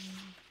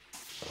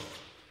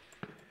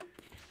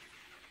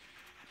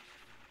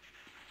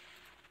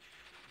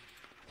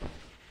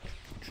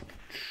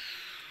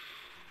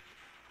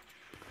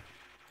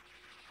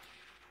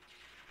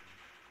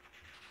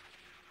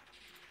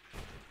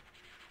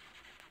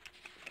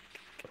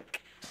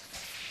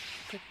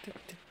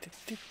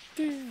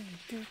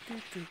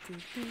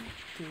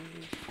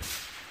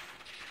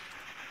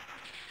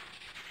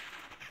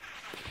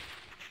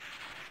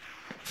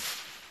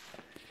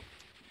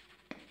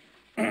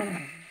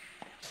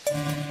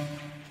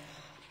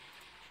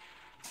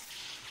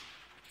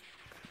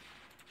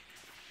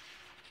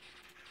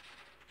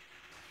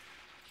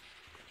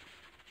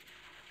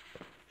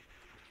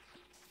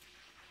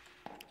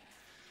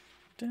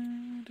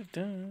 Dun, dun,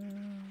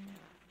 dun.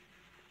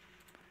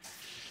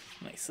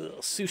 Nice little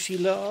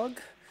sushi log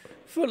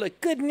full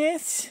of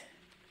goodness.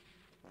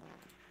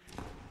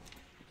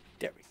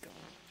 There we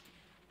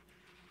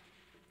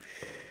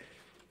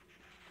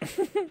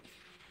go.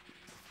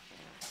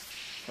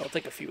 I'll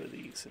take a few of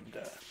these and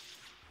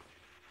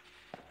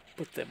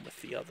put them with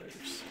the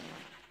others.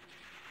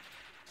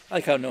 I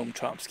like how Noam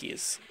Chomsky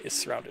is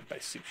surrounded by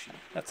sushi.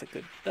 That's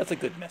a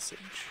good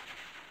message.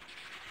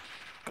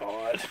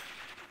 God.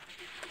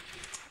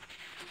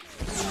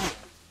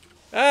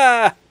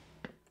 Ah!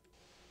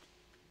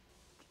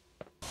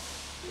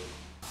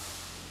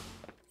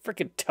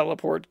 Frickin'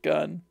 teleport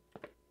gun.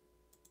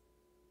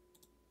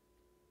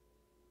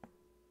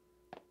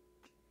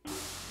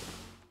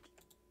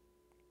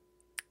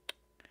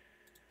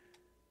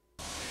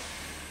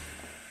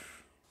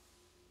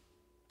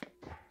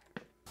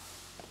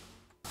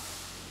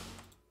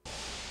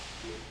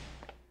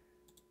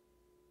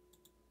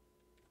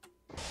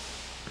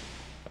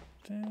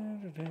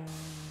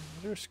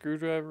 Is there a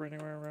screwdriver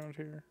anywhere around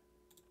here?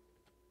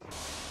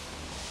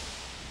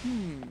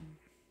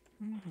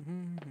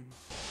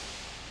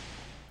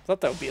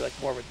 Thought that would be like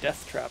more of a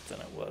death trap than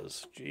it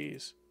was.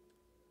 Jeez.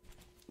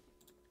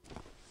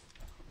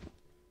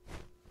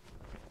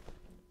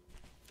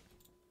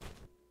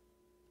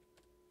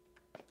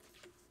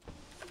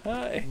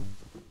 Hi.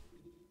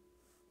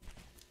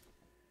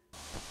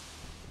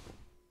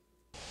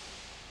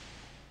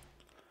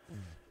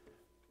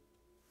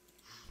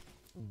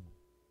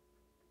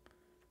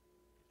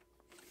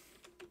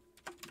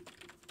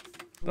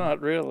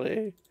 Not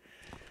really.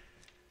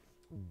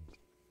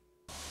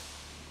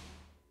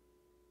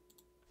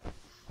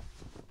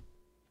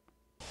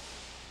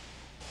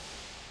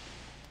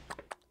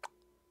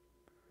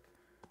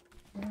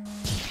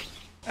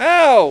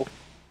 Ow!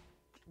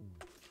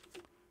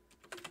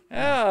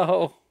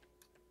 Ow!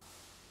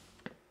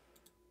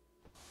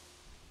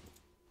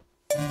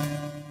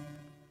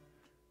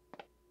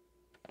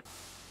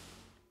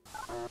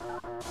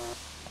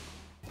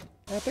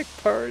 Epic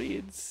party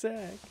in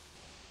Sac.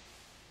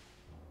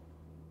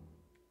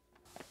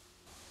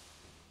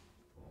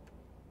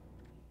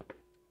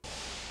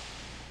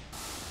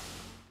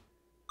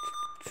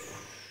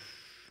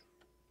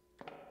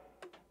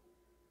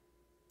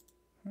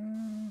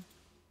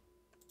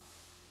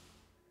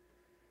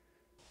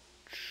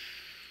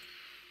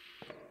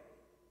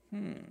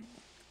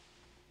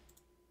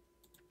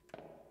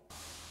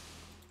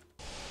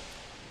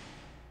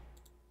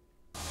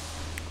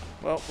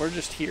 Well, we're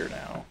just here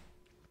now.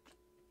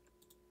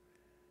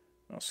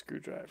 No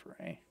screwdriver,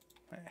 eh?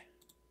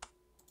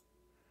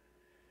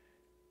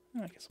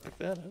 I guess I'll pick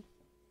that up.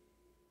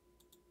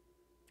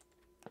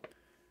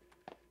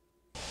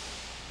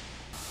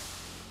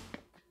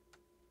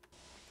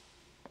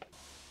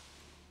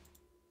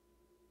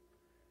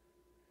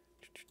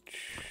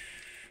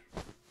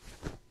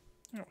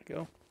 There we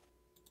go.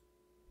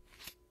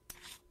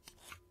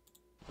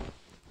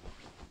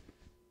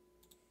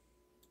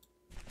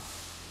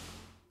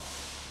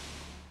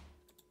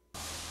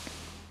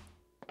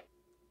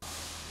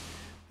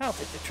 I'll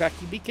take the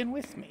tracking beacon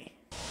with me.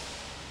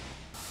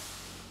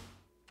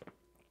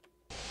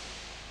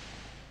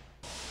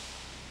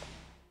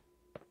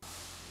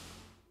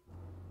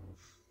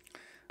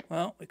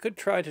 Well, we could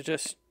try to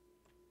just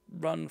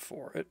run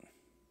for it.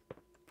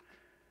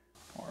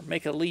 Or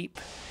make a leap.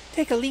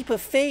 Take a leap of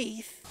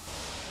faith.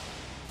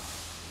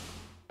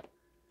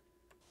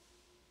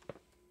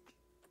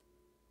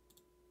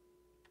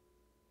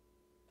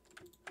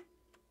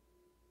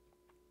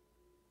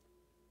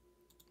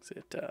 Is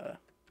it,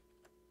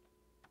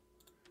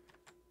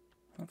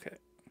 okay.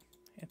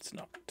 It's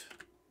not.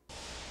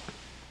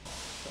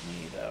 So we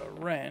need a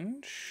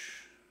wrench.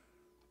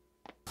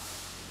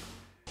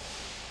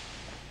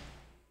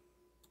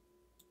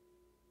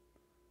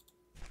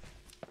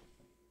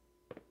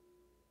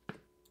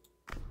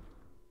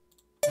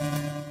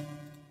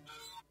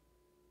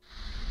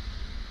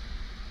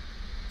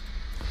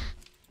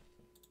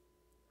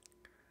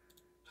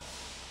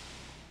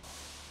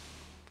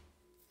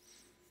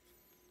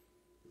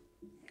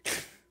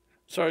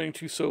 Starting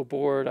to so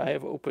bored, I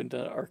have opened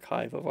an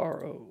archive of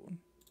our own.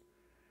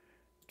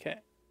 Okay.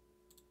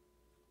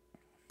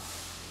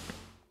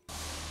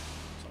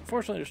 So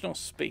unfortunately, there's no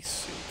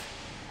spacesuit.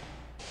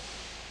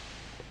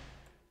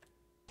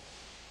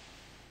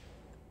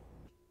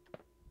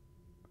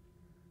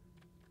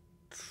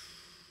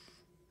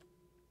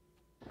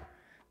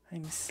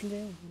 I'm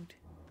slowed.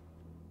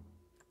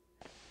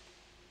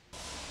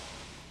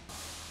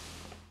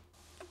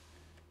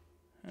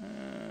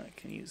 I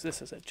can use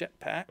this as a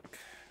jetpack.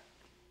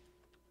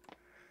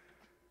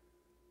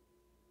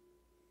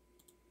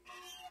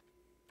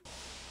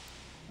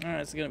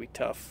 Alright, it's gonna be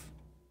tough.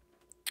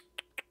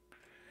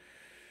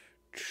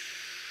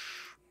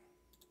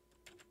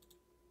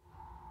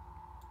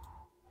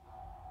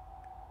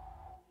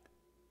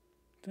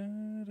 Da,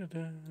 da,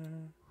 da.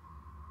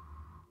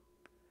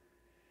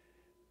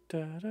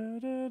 Da, da,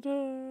 da,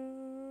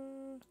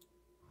 da.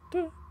 Da,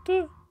 da,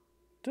 da,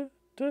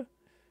 da. Da, da,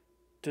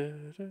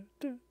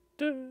 da, da.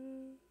 Da,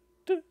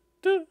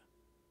 da,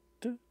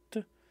 da,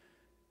 da.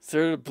 Is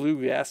there a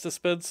blue gas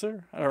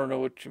dispenser? I don't know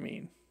what you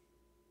mean.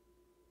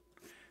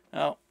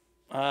 Oh,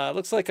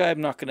 looks like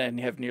I'm not going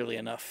to have nearly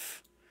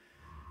enough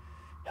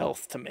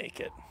health to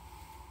make it.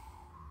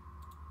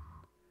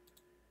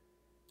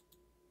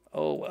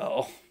 Oh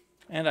well.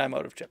 And I'm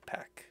out of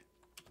jetpack.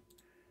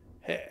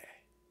 Hey.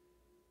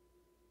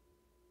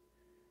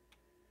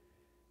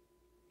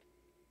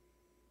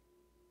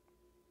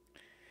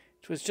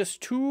 It was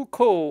just too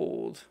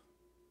cold.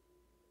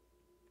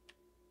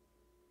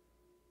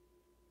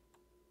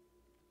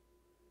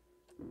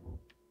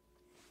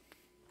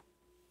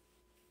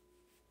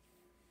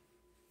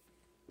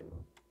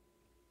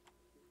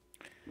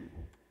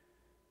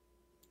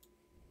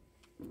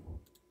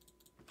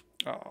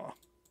 Aw.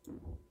 I'm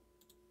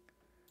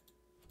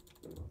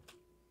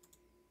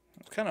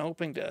kind of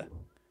hoping to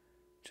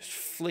just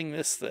fling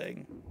this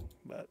thing,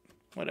 but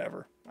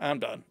whatever. I'm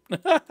done.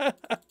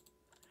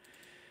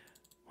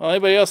 Well,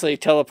 anybody else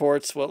that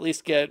teleports will at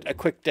least get a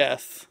quick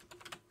death.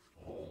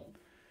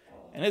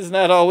 And isn't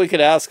that all we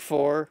could ask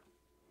for?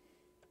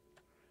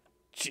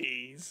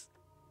 Jeez.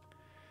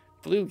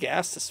 Blue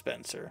gas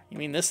dispenser. You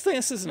mean this thing?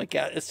 This isn't a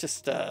gas. It's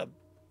just a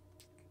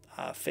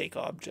fake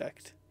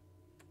object.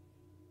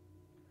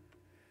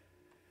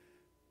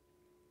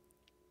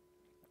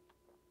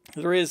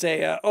 There is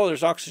a, oh,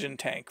 there's oxygen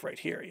tank right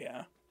here,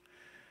 yeah.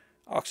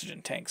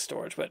 Oxygen tank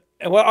storage, but,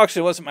 well,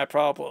 oxygen wasn't my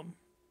problem.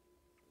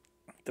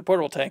 The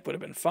portable tank would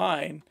have been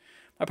fine.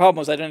 My problem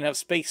was I didn't have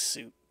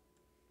spacesuit.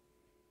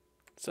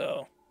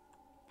 So,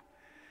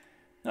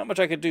 not much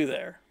I could do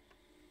there.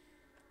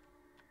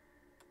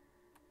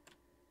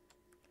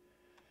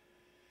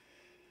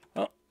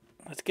 Well,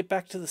 let's get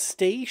back to the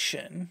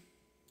station.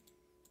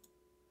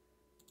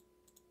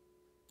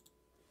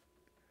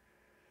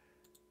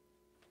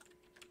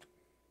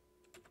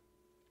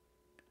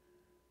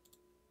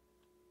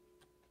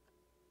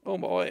 Oh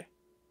boy.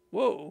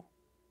 Whoa.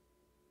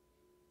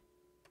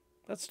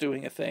 That's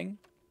doing a thing.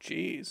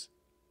 Jeez.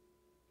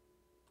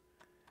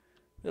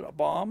 Is it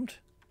bombed?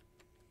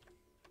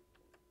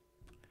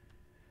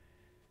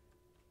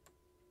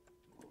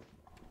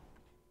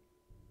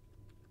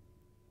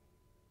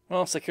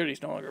 Well,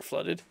 security's no longer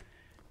flooded.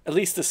 At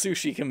least the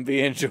sushi can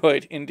be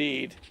enjoyed,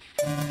 indeed.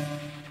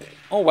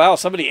 Oh wow,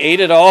 somebody ate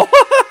it all.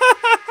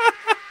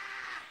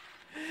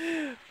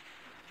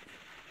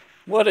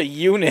 What What a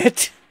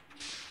unit.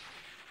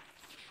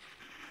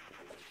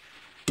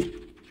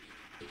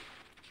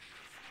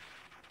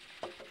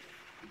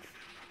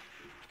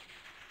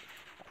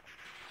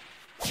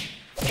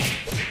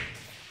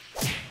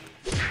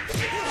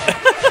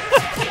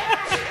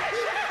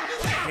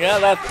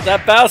 Yeah,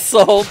 that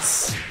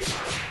basalts.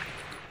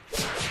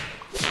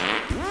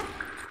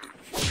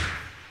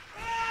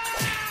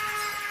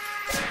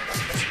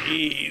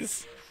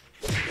 Jeez.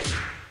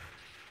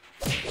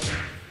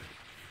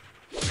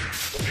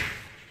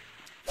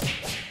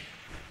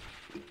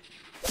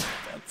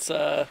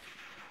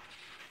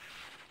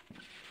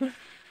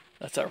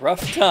 That's a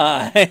rough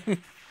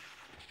time.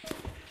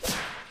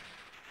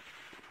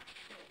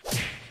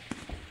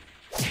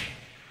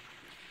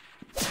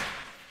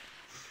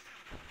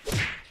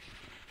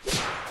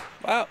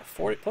 Wow,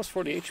 40 plus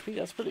 40 HP,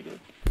 that's pretty good.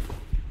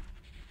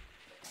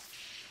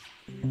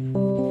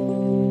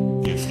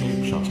 The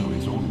escape shuttle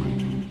is en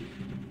route.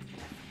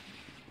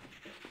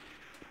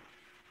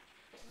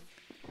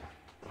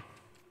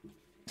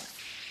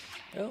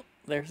 Oh,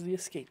 there's the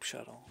escape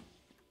shuttle.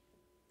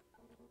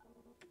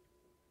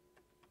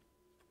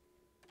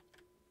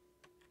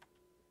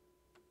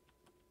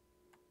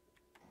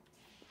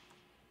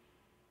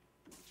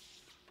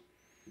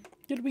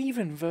 Did we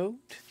even vote?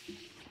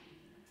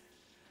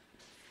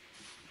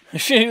 A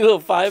shitty little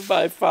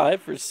 5x5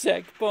 for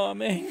sec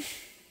bombing.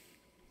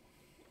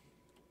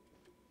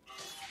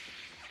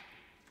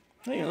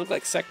 Doesn't even look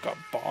like sec got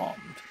bombed.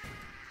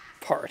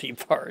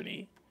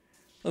 Party.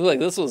 Look like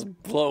this was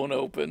blown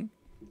open.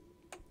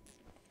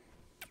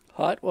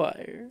 Hot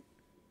wire.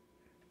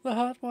 The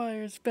hot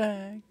wire's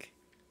back.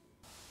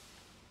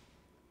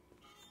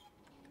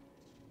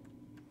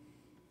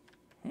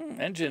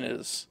 Engine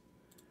is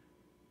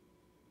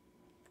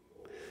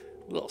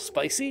a little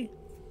spicy.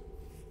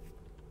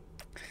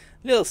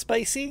 A little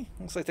spicy.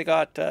 Looks like they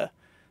got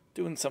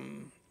doing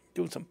some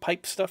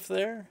pipe stuff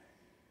there.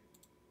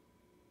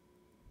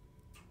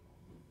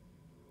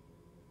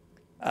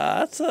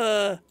 That's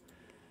a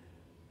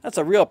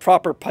real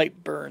proper pipe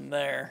burn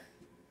there.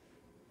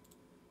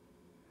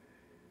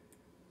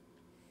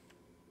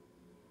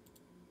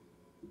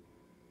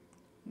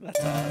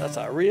 That's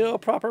a real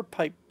proper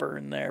pipe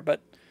burn there,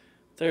 but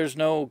there's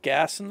no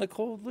gas in the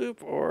cold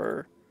loop,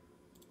 or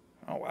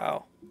oh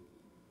wow.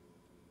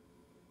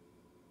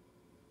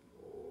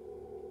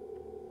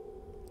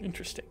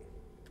 Interesting.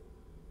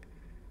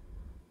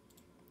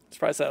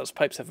 Surprised that those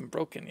pipes haven't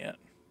broken yet.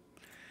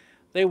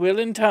 They will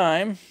in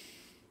time.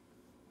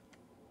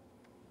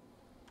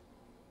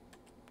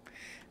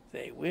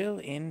 They will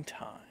in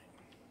time.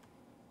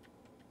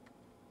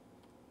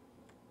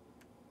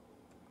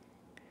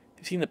 Have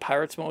you seen the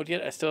Pirates mode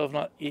yet? I still have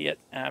not yet.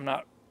 I'm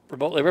not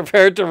remotely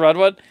prepared to run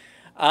one.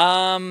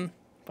 I'm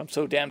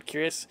so damn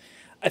curious.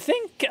 I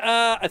think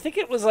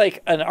it was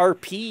like an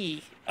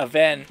RP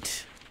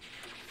event,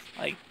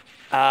 like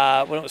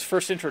when it was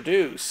first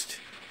introduced.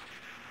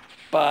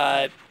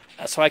 But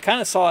so I kind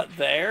of saw it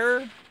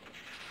there.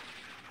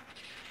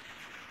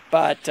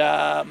 But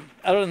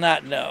other than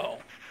that, no.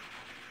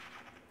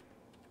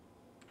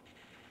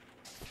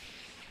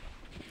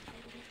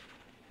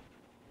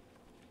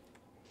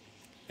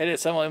 I did.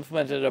 Someone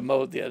implemented a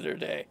mode the other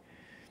day.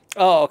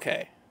 Oh,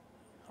 okay.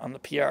 On the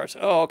PRs.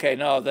 Oh, okay.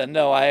 No, then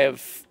no, I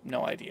have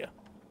no idea.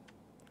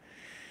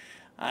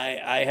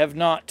 I have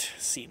not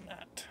seen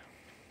that.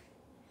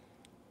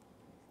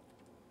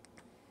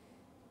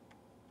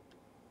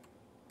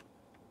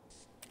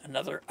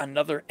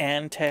 Another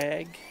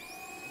Antag.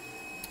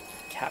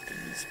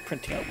 Captain's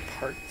printing out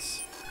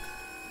parts.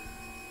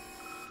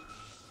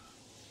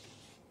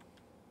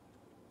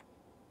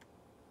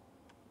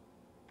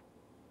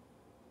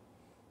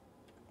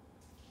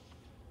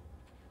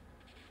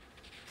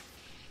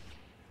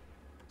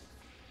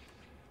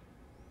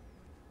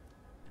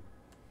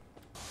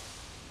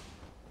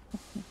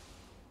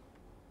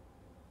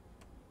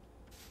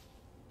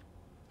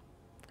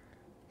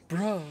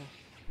 Bruh.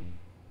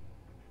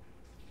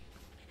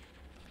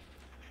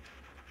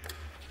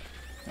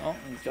 Oh,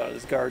 he's got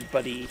his guard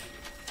buddy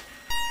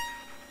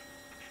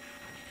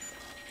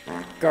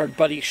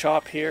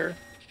shop here.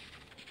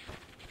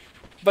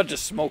 Bunch of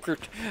smoker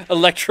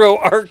electro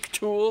arc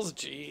tools.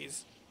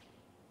 Jeez.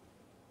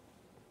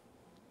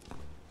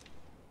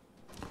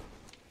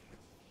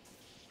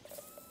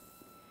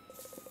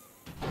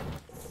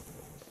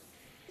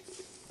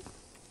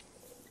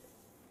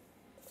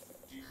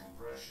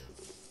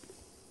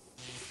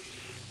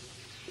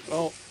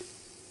 Oh.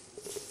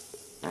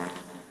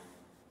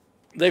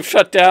 They've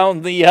shut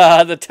down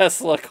the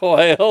Tesla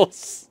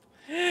coils.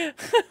 I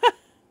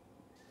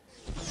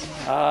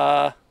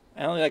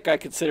don't think that guy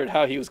considered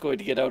how he was going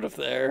to get out of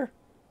there.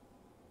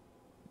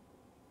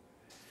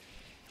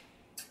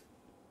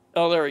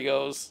 Oh, there he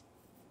goes.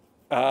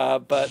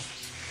 But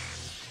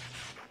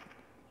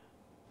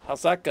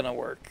how's that gonna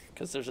work?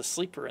 Because there's a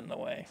sleeper in the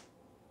way.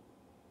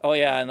 Oh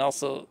yeah, and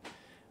also,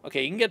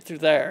 okay, you can get through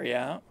there,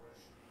 yeah.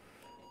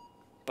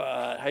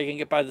 But how you gonna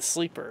get by the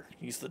sleeper?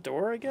 Use the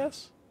door, I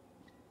guess?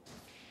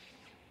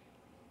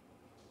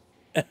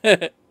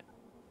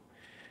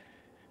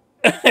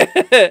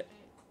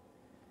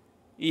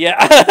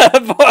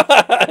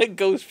 Yeah.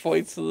 Ghost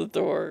points to the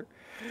door.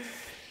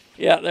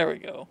 Yeah, there we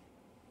go.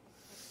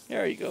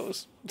 There he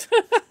goes.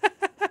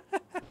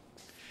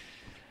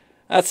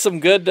 That's some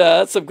good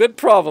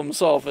problem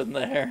solving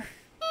there.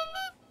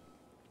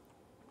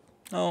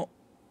 Oh.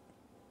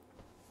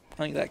 I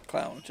think that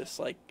clown just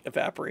like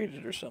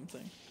evaporated or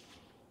something.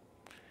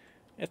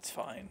 It's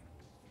fine.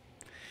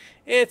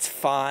 It's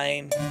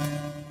fine.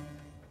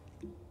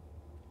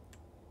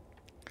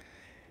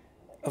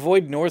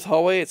 Avoid North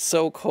Hallway. It's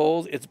so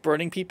cold. It's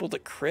burning people to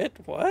crit.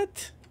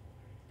 What?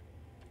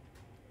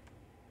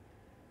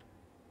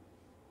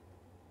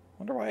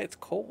 Wonder why it's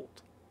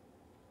cold.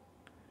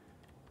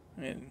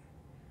 I mean,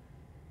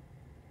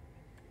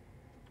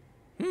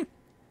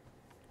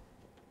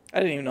 I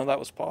didn't even know that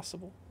was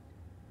possible.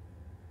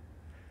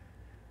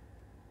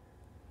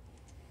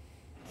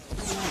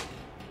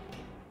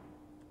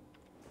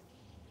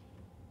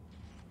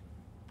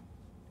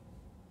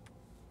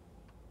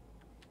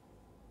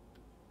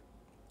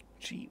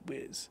 Gee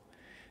whiz.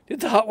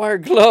 Did the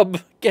Hotwire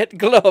glub get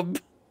glub?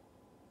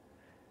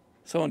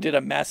 Someone did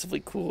a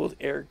massively cooled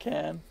air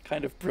can.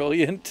 Kind of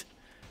brilliant.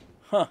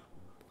 Huh.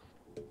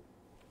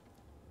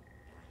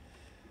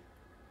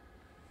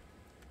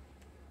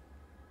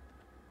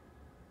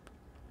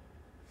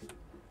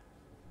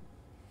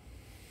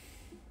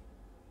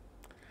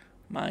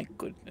 My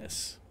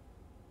goodness.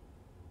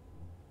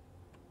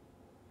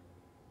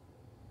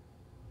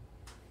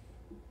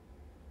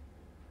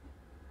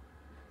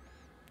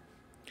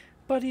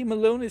 Buddy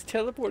Malone is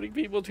teleporting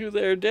people to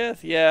their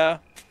death. Yeah.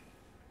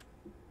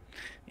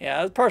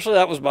 Yeah, partially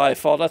that was my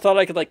fault. I thought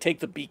I could, like, take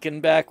the beacon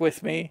back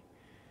with me.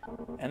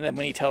 And then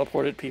when he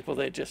teleported people,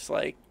 they'd just,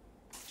 like,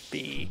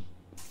 be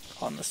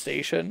on the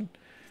station.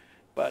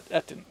 But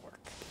that didn't work.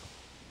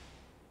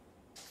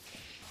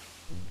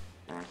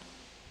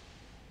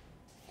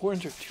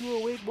 Horns are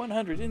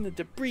 208-100 in the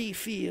debris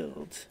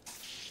field.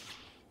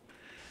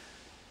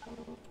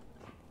 Oh,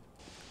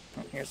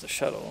 here's the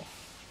shuttle.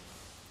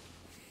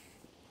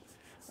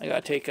 I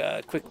gotta take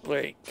a quick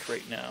break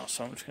right now,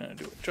 so I'm just gonna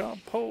do a job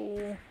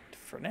poll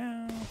for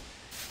now.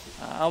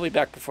 I'll be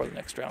back before the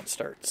next round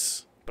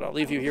starts, but I'll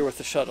leave you here with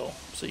the shuttle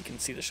so you can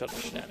see the shuttle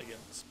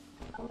shenanigans.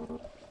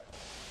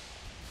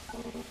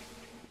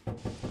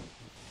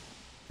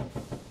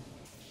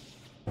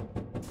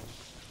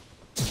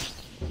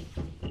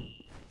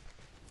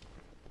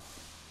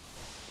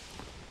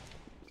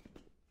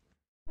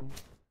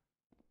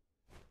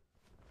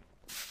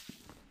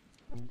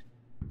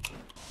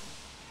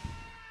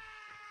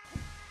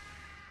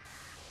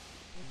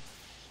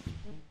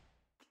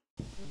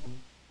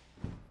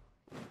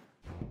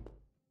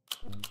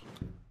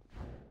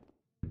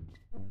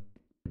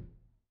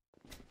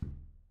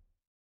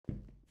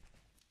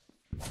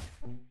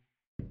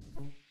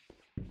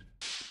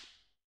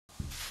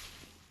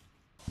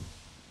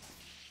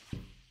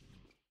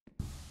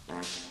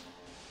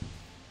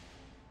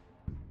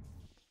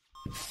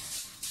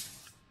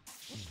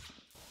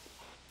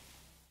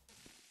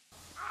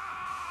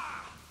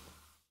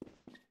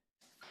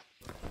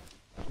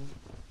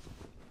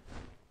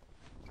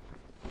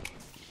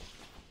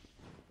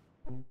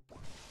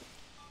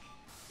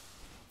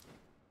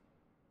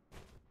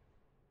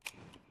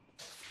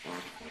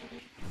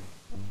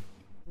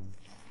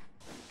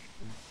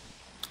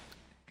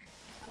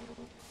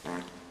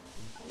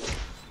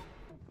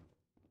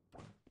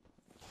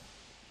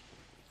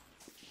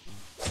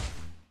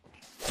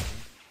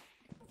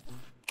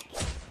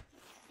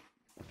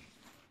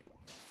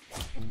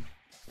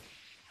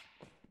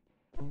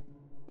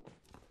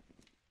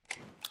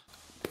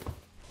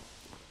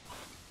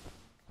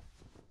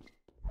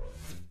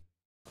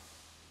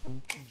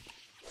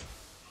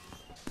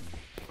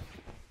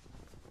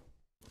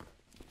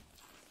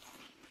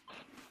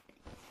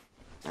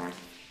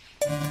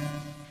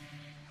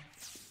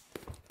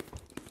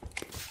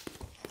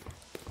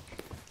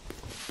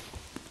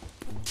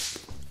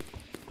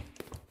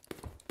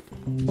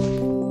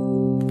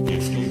 The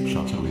escape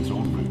shuttle is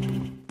en route.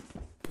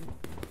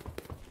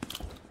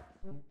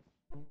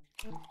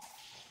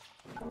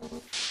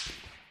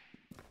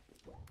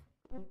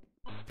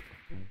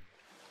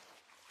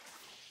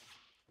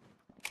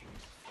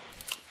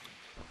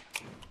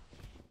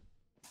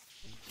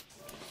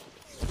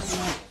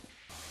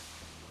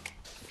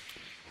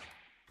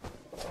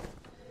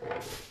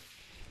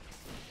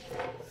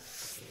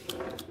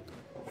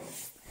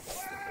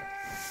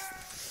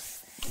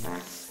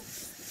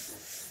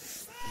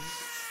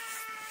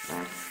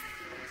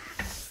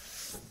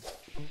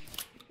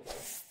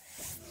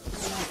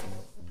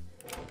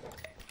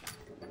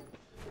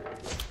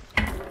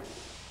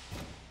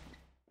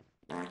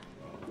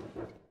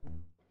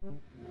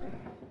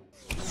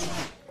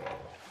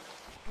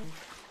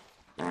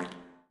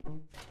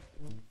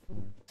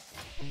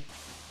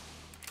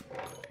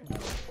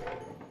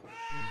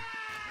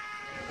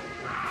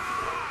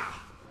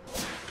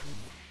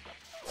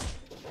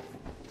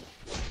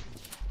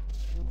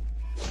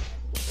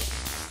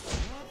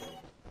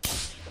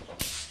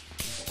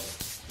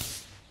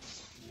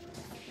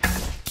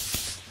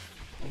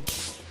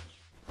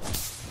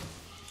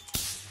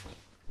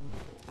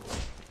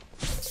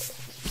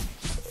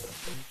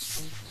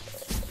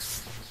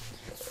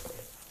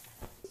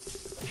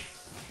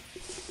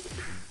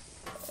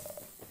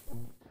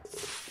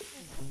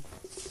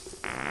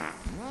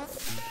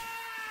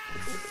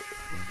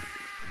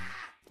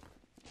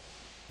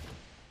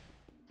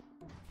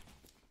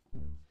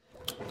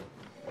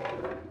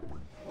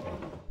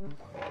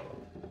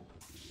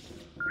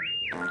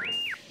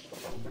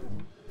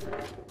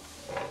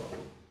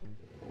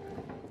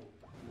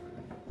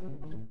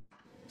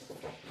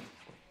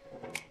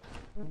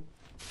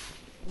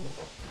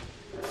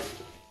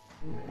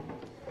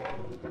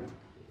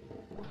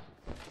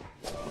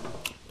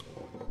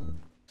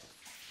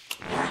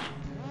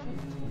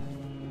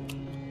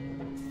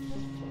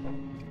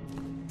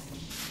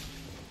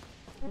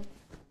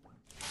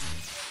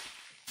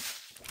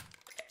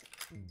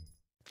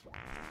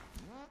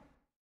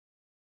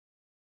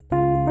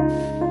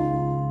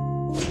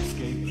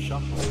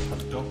 shuttle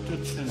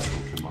adopted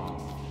Central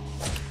Command.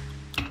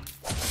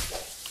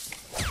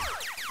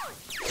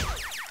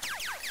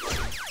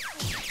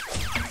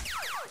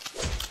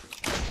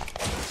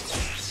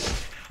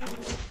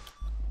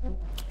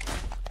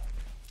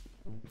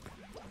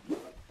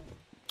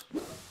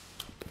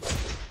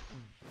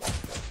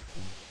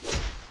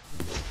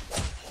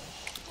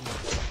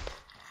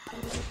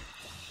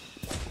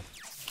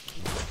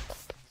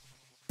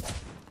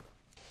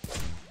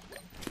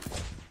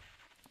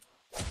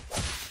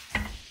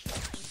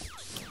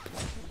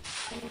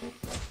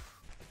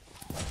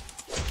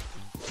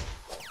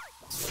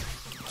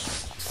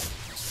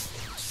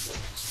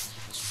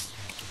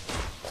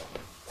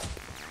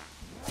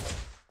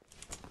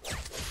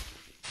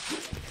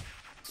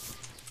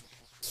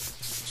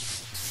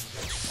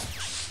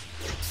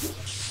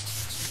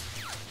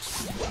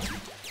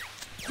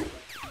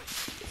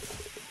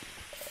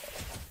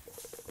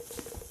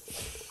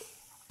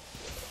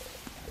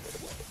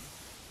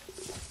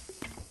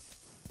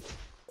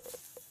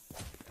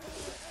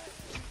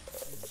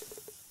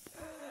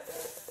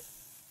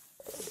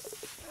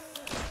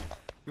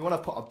 You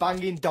want to put a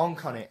banging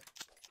donk on it.